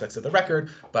all these aspects of the record,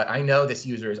 but I know this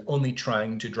user is only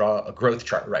trying to draw a growth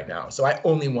chart right now. So I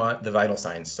only want the vital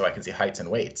signs so I can see heights and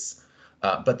weights.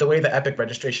 But the way the Epic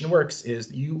registration works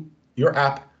is your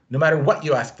app, no matter what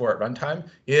you ask for at runtime,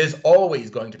 is always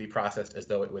going to be processed as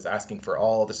though it was asking for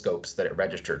all the scopes that it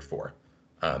registered for.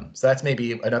 So that's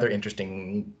maybe another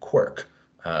interesting quirk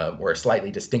or a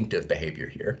slightly distinctive behavior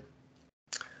here.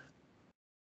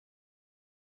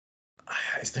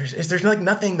 Is there like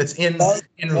nothing that's in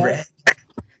red?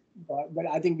 But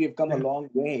I think we've come a long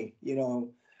way.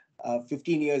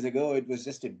 15 years ago, it was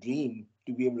just a dream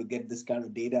to be able to get this kind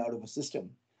of data out of a system.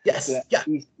 Yes. So yeah.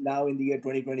 Now in the year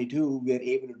 2022, we are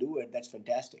able to do it. That's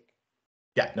fantastic.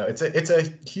 Yeah. No, it's a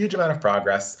huge amount of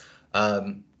progress.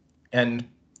 And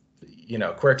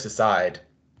quirks aside,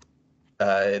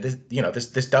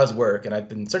 this does work, and I've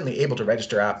been certainly able to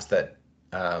register apps that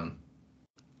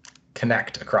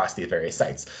connect across these various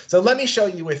sites. So let me show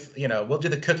you with, we'll do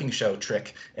the cooking show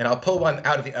trick, and I'll pull one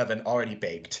out of the oven already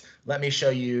baked. Let me show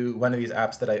you one of these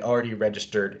apps that I already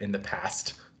registered in the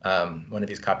past, one of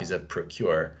these copies of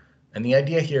Procure. And the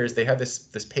idea here is they have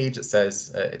this page that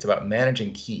says it's about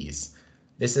managing keys.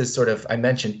 This is sort of, I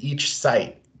mentioned each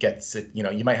site gets,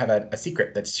 you might have a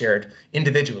secret that's shared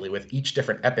individually with each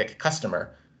different Epic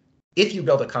customer. If you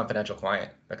build a confidential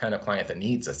client, the kind of client that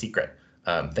needs a secret,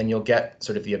 then you'll get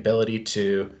sort of the ability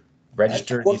to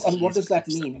register these keys. And what does that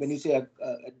mean when you say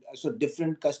so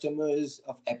different customers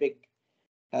of Epic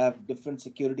have different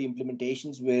security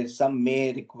implementations where some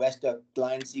may request a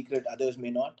client secret, others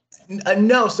may not?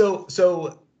 No,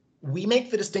 so we make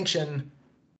the distinction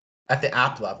at the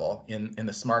app level in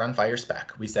the Smart on Fire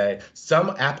spec. We say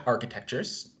some app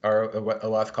architectures are what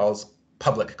OAuth calls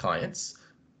public clients.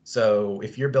 So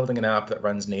if you're building an app that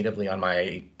runs natively on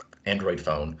my Android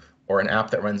phone, or an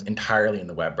app that runs entirely in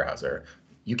the web browser,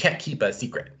 you can't keep a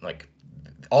secret. Like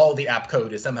all the app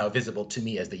code is somehow visible to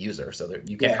me as the user, so that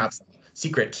you can have some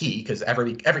secret key, because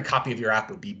every copy of your app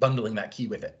would be bundling that key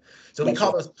with it. So we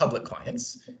call those public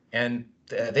clients, and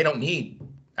they don't need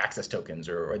access tokens,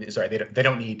 or sorry, they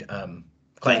don't need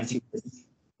client secrets.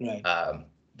 Right.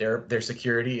 Their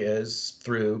security is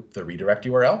through the redirect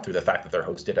URL, through the fact that they're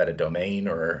hosted at a domain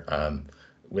or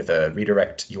with a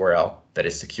redirect URL that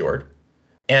is secured.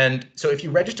 And so if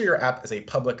you register your app as a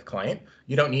public client,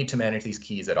 you don't need to manage these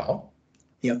keys at all.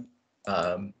 Yep.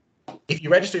 If you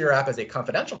register your app as a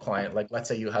confidential client, like let's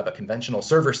say you have a conventional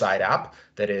server-side app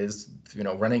that is,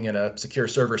 running in a secure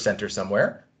server center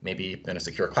somewhere, maybe in a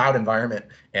secure cloud environment,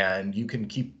 and you can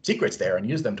keep secrets there and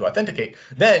use them to authenticate,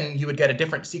 then you would get a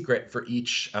different secret for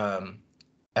each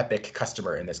Epic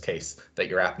customer, in this case, that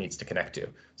your app needs to connect to.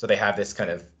 So they have this kind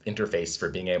of interface for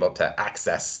being able to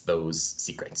access those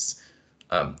secrets.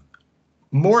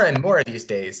 More and more these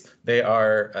days, they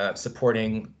are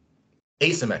supporting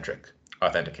asymmetric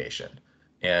authentication.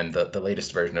 And the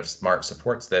latest version of Smart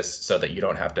supports this, so that you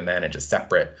don't have to manage a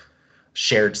separate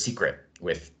shared secret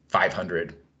with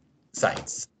 500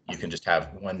 sites. You can just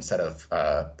have one set of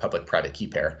public-private key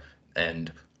pair,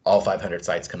 and all 500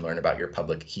 sites can learn about your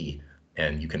public key,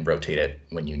 and you can rotate it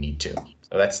when you need to.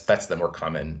 So that's the more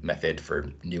common method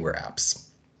for newer apps.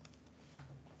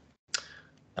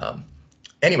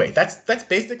 Anyway, that's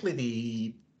basically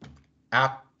the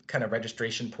app kind of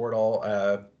registration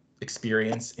portal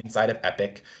experience inside of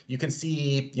Epic. You can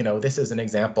see, this is an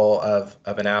example of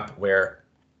an app where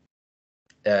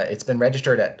it's been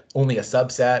registered at only a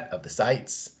subset of the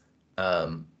sites.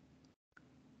 And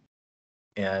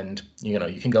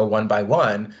you can go one by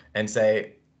one and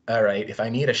say, all right, if I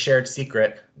need a shared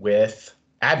secret with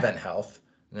Advent Health,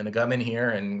 I'm going to come in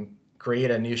here and create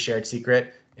a new shared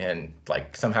secret and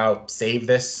somehow save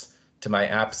this to my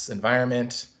app's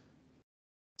environment.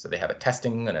 So they have a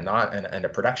testing and a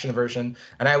production version.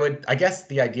 And I guess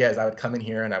the idea is I would come in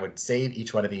here and I would save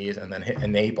each one of these and then hit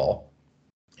enable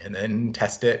and then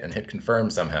test it and hit confirm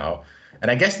somehow.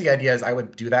 And I guess the idea is I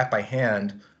would do that by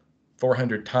hand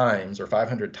 400 times or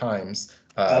 500 times,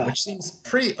 which seems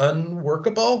pretty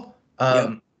unworkable.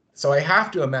 So I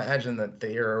have to imagine that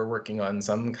they are working on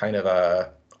some kind of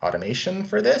a automation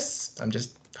for this. I'm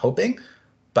just hoping.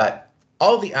 But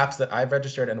all the apps that I've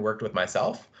registered and worked with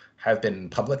myself have been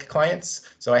public clients,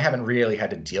 so I haven't really had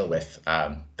to deal with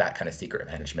that kind of secret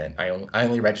management. I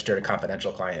only registered a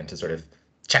confidential client to sort of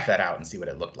check that out and see what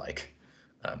it looked like.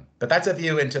 But that's a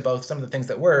view into both some of the things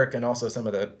that work and also some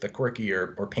of the quirky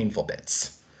or painful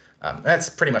bits. That's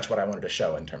pretty much what I wanted to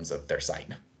show in terms of their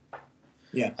site.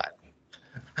 Yeah.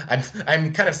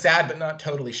 I'm kind of sad but not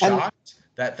totally shocked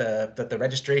that the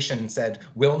registration said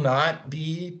will not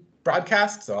be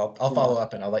broadcast. So I'll follow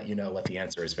up and I'll let you know what the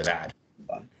answer is for that.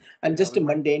 And just a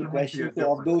mundane question.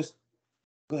 So of those,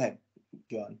 go ahead,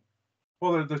 John.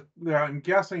 Well, I'm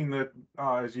guessing that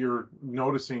as you're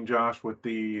noticing, Josh, with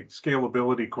the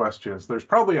scalability questions, there's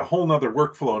probably a whole nother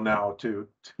workflow now to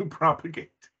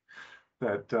propagate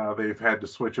that they've had to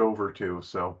switch over to.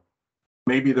 So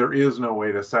maybe there is no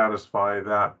way to satisfy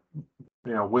that,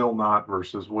 will not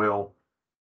versus will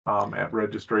at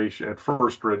registration, at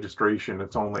first registration.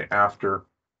 It's only after.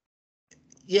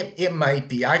 It might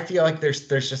be. I feel like there's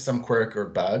just some quirk or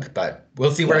bug, but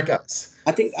we'll see where it goes.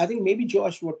 I think maybe,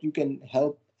 Josh, what you can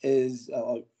help is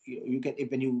you can,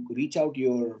 when you reach out to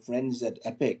your friends at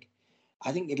Epic,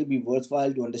 I think it'll be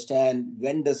worthwhile to understand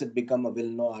when does it become a will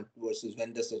not versus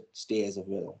when does it stay as a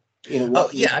will. So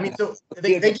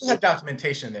they do have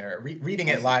documentation there. Reading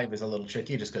it live is a little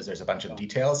tricky just because there's a bunch of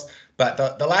details. But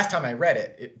the last time I read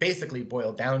it, it basically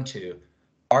boiled down to,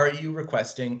 are you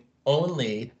requesting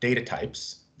only data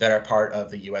types that are part of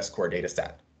the US core data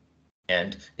set?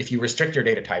 And if you restrict your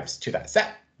data types to that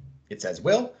set, it says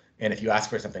will. And if you ask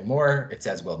for something more, it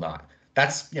says will not.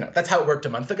 That's how it worked a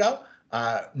month ago.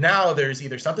 Now there's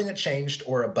either something that changed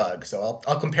or a bug. So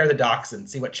I'll compare the docs and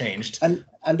see what changed. And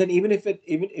then even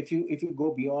if you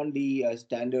go beyond the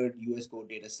standard US code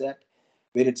data set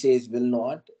where it says will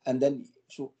not, and then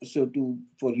for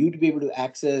you to be able to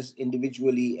access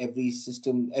individually every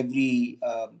system, every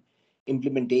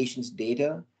implementation's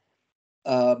data,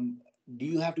 do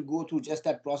you have to go through just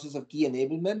that process of key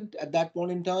enablement at that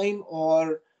point in time,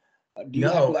 or do you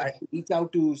have to reach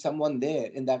out to someone there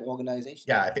in that organization?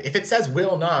 Yeah, if it says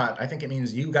will not, I think it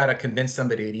means you got to convince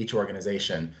somebody at each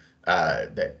organization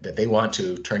that they want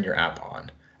to turn your app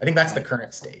on. I think that's the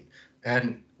current state.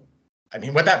 And I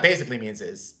mean, what that basically means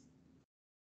is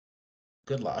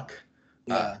good luck.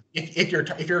 Yeah. If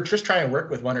you're just trying to work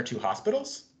with one or two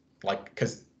hospitals,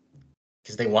 because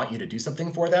because they want you to do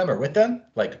something for them or with them,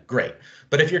 like great.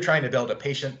 But if you're trying to build a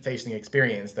patient-facing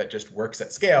experience that just works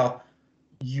at scale,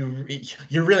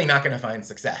 you're really not going to find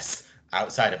success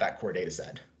outside of that core data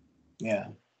set. Yeah,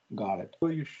 got it.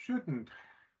 Well, you shouldn't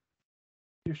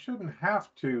have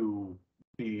to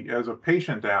be, as a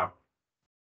patient app,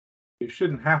 you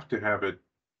shouldn't have to have it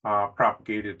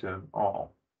propagated to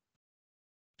all.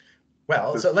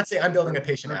 Well, so let's say I'm building a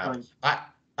patient app.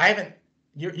 I haven't,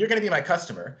 you're going to be my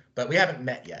customer, but we haven't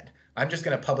met yet. I'm just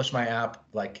going to publish my app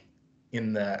like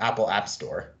in the Apple App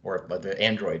Store or the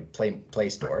Android Play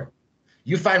Store.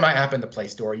 You find my app in the Play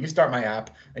Store, you start my app,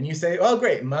 and you say, oh,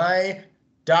 great, my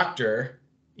doctor,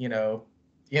 you know,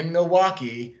 in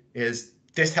Milwaukee is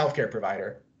this healthcare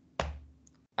provider.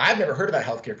 I've never heard of that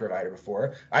healthcare provider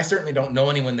before. I certainly don't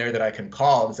know anyone there that I can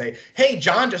call and say, hey,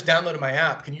 John just downloaded my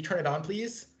app. Can you turn it on,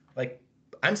 please? Like,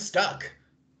 I'm stuck.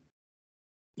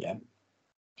 Yeah.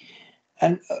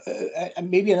 And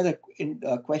maybe another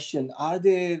question: are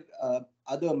there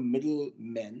other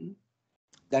middlemen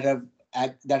that have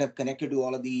connected to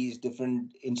all of these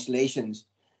different installations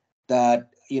that,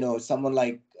 you know, someone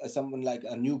like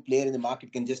a new player in the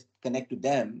market can just connect to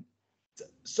them?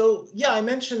 So yeah, I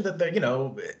mentioned that you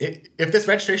know, if this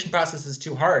registration process is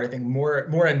too hard, I think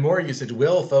more and more usage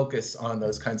will focus on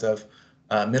those kinds of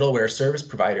middleware service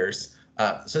providers.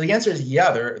 So the answer is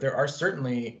yeah, there are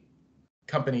certainly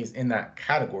companies in that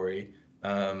category.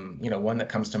 You know, one that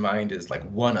comes to mind is like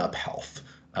OneUp Health.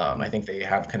 I think they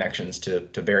have connections to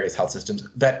various health systems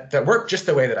that work just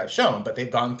the way that I've shown, but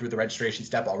they've gone through the registration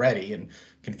step already and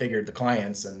configured the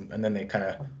clients, and then they kind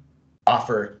of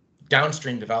offer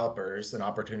downstream developers an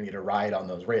opportunity to ride on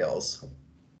those rails.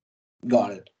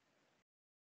 Got it.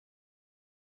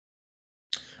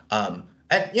 And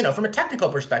you know, from a technical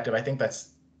perspective, I think that's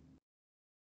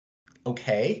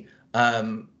okay.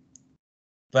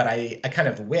 But I kind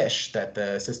of wish that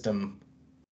the system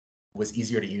was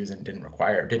easier to use and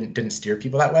didn't steer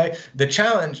people that way. The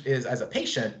challenge is, as a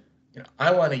patient, you know,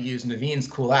 I want to use Naveen's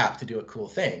cool app to do a cool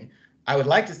thing. I would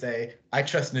like to say I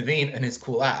trust Naveen and his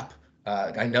cool app.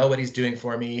 I know what he's doing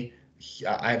for me.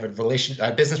 I have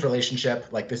a business relationship.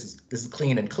 Like this is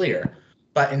clean and clear.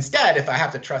 But instead, if I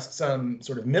have to trust some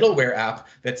sort of middleware app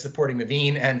that's supporting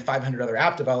Naveen and 500 other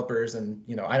app developers, and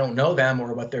you know I don't know them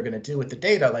or what they're going to do with the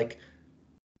data, like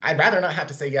I'd rather not have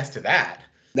to say yes to that.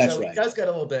 That's so right. It does get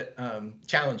a little bit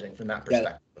challenging from that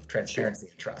perspective of transparency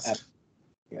and trust.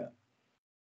 Yeah.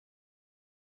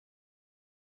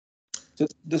 So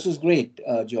this was great,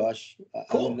 Josh.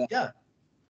 Cool. Yeah.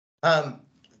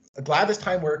 Glad this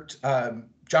time worked.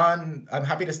 John, I'm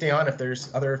happy to stay on if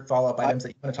there's other follow-up items that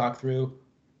you want to talk through.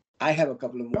 I have a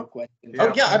couple of more questions.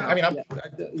 Oh yeah,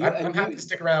 I'm happy to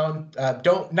stick around.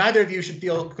 Neither of you should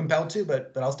feel compelled to,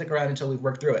 but I'll stick around until we've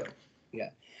worked through it.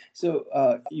 Yeah.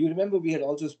 So you remember we had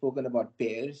also spoken about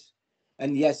pairs,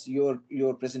 and yes, your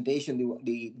presentation,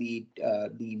 the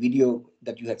video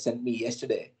that you had sent me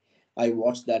yesterday, I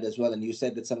watched that as well, and you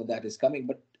said that some of that is coming.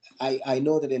 But I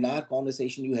know that in our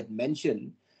conversation you had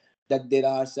mentioned that there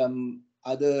are some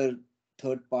other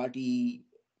third-party,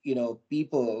 you know,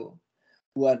 people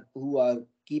who are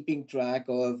keeping track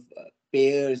of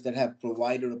pairs that have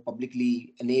provided or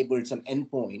publicly enabled some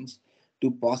endpoints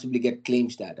to possibly get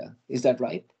claims data. Is that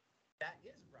right? That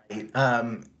is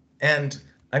right. And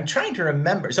I'm trying to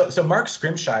remember. So Mark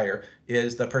Scrimshire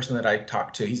is the person that I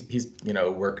talked to. He's you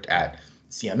know worked at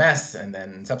CMS and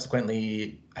then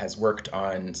subsequently has worked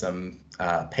on some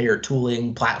payor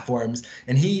tooling platforms.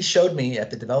 And he showed me at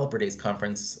the Developer Days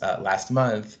conference last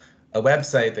month a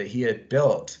website that he had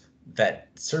built that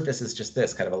surfaces just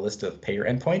this kind of a list of payor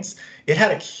endpoints. It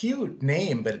had a cute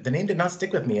name, but the name did not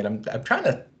stick with me, and I'm trying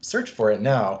to search for it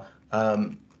now.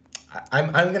 I'm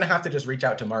gonna have to just reach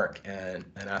out to Mark and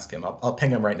ask him. I'll ping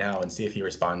him right now and see if he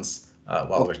responds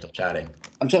while we're still chatting.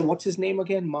 I'm sorry, what's his name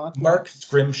again? Mark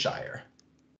Scrimshire.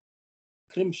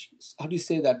 How do you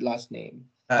say that last name?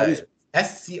 SCRIMSHIRE.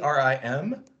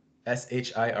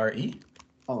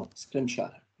 Oh,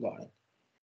 Scrimshire. Got it.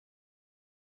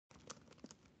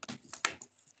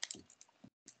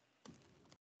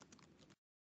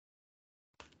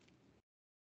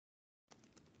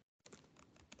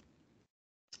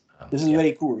 This is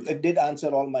very cool. It did answer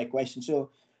all my questions. So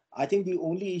I think the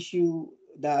only issue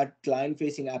that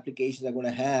client-facing applications are going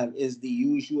to have is the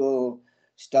usual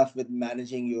stuff with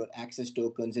managing your access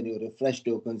tokens and your refresh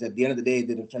tokens. At the end of the day,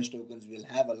 the refresh tokens will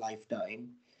have a lifetime,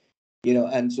 you know,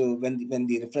 and so when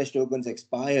the refresh tokens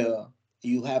expire,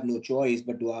 you have no choice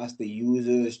but to ask the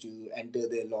users to enter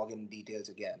their login details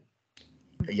again.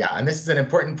 Yeah, and this is an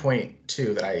important point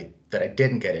too that I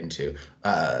didn't get into.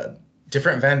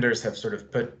 Different vendors have sort of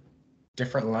put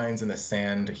different lines in the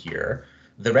sand here.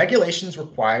 the regulations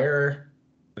require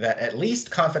that at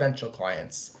least confidential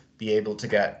clients be able to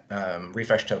get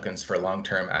refresh tokens for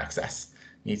long-term access.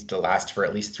 It needs to last for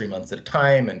at least 3 months at a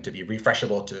time, and to be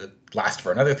refreshable to last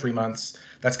for another 3 months.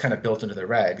 That's kind of built into the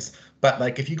regs. But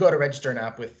like if you go to register an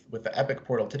app with the Epic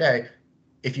portal today,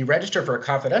 if you register for a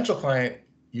confidential client,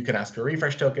 you can ask for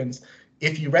refresh tokens.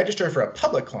 If you register for a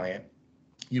public client,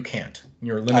 you can't.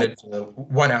 You're limited to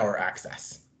 1 hour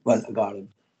access. Well, got it.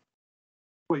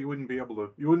 Well, you wouldn't be able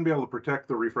to protect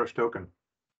the refresh token.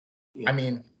 Yeah. I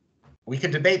mean, we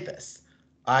could debate this.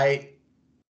 I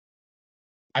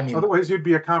mean, otherwise you'd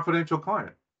be a confidential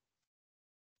client.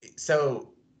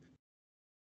 So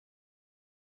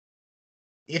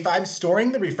if I'm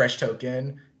storing the refresh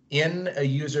token in a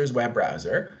user's web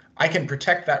browser, I can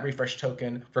protect that refresh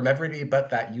token from everybody but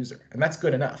that user, and that's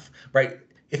good enough, right?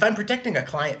 If I'm protecting a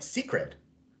client secret,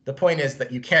 the point is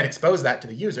that you can't expose that to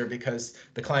the user because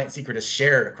the client secret is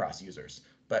shared across users.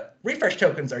 But refresh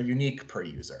tokens are unique per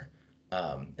user.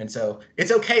 And so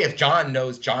it's okay if John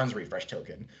knows John's refresh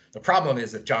token. The problem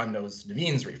is if John knows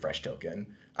Naveen's refresh token.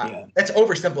 That's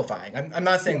oversimplifying. I'm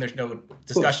not saying there's no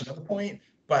discussion of the point,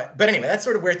 but anyway, that's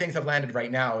sort of where things have landed right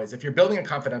now. Is if you're building a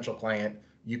confidential client,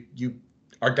 you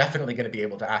are definitely going to be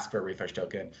able to ask for a refresh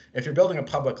token. If you're building a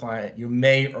public client, you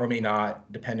may or may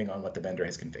not, depending on what the vendor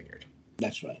has configured.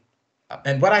 That's right.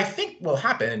 And what I think will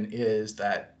happen is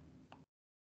that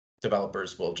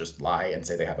developers will just lie and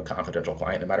say they have a confidential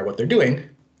client no matter what they're doing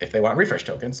if they want refresh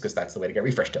tokens, because that's the way to get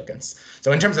refresh tokens.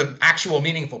 So in terms of actual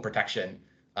meaningful protection,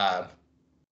 that's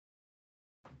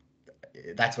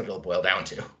what it'll boil down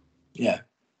to. Yeah,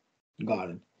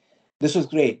 got it. This was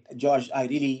great, Josh. I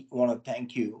really want to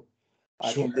thank you.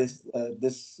 I think this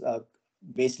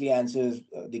basically answers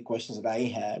the questions that I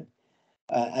had.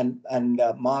 And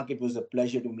Mark, it was a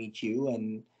pleasure to meet you.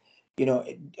 And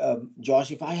Josh,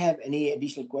 if I have any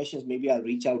additional questions, maybe I'll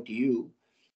reach out to you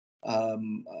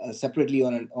separately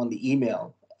on the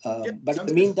email. But in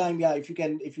the meantime, if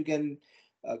you can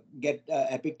get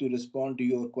Epic to respond to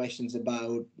your questions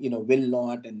about will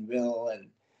not and will and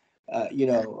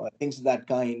things of that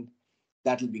kind,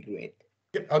 that'll be great.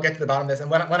 Yep, I'll get to the bottom of this. And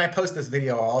when I post this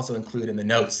video, I'll also include in the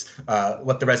notes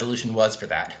what the resolution was for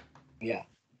that. Yeah.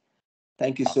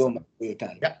 Thank you so much for your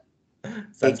time. Yeah.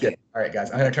 Sounds good. All right,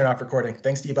 guys. I'm going to turn off recording.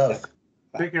 Thanks to you both.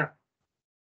 Take care.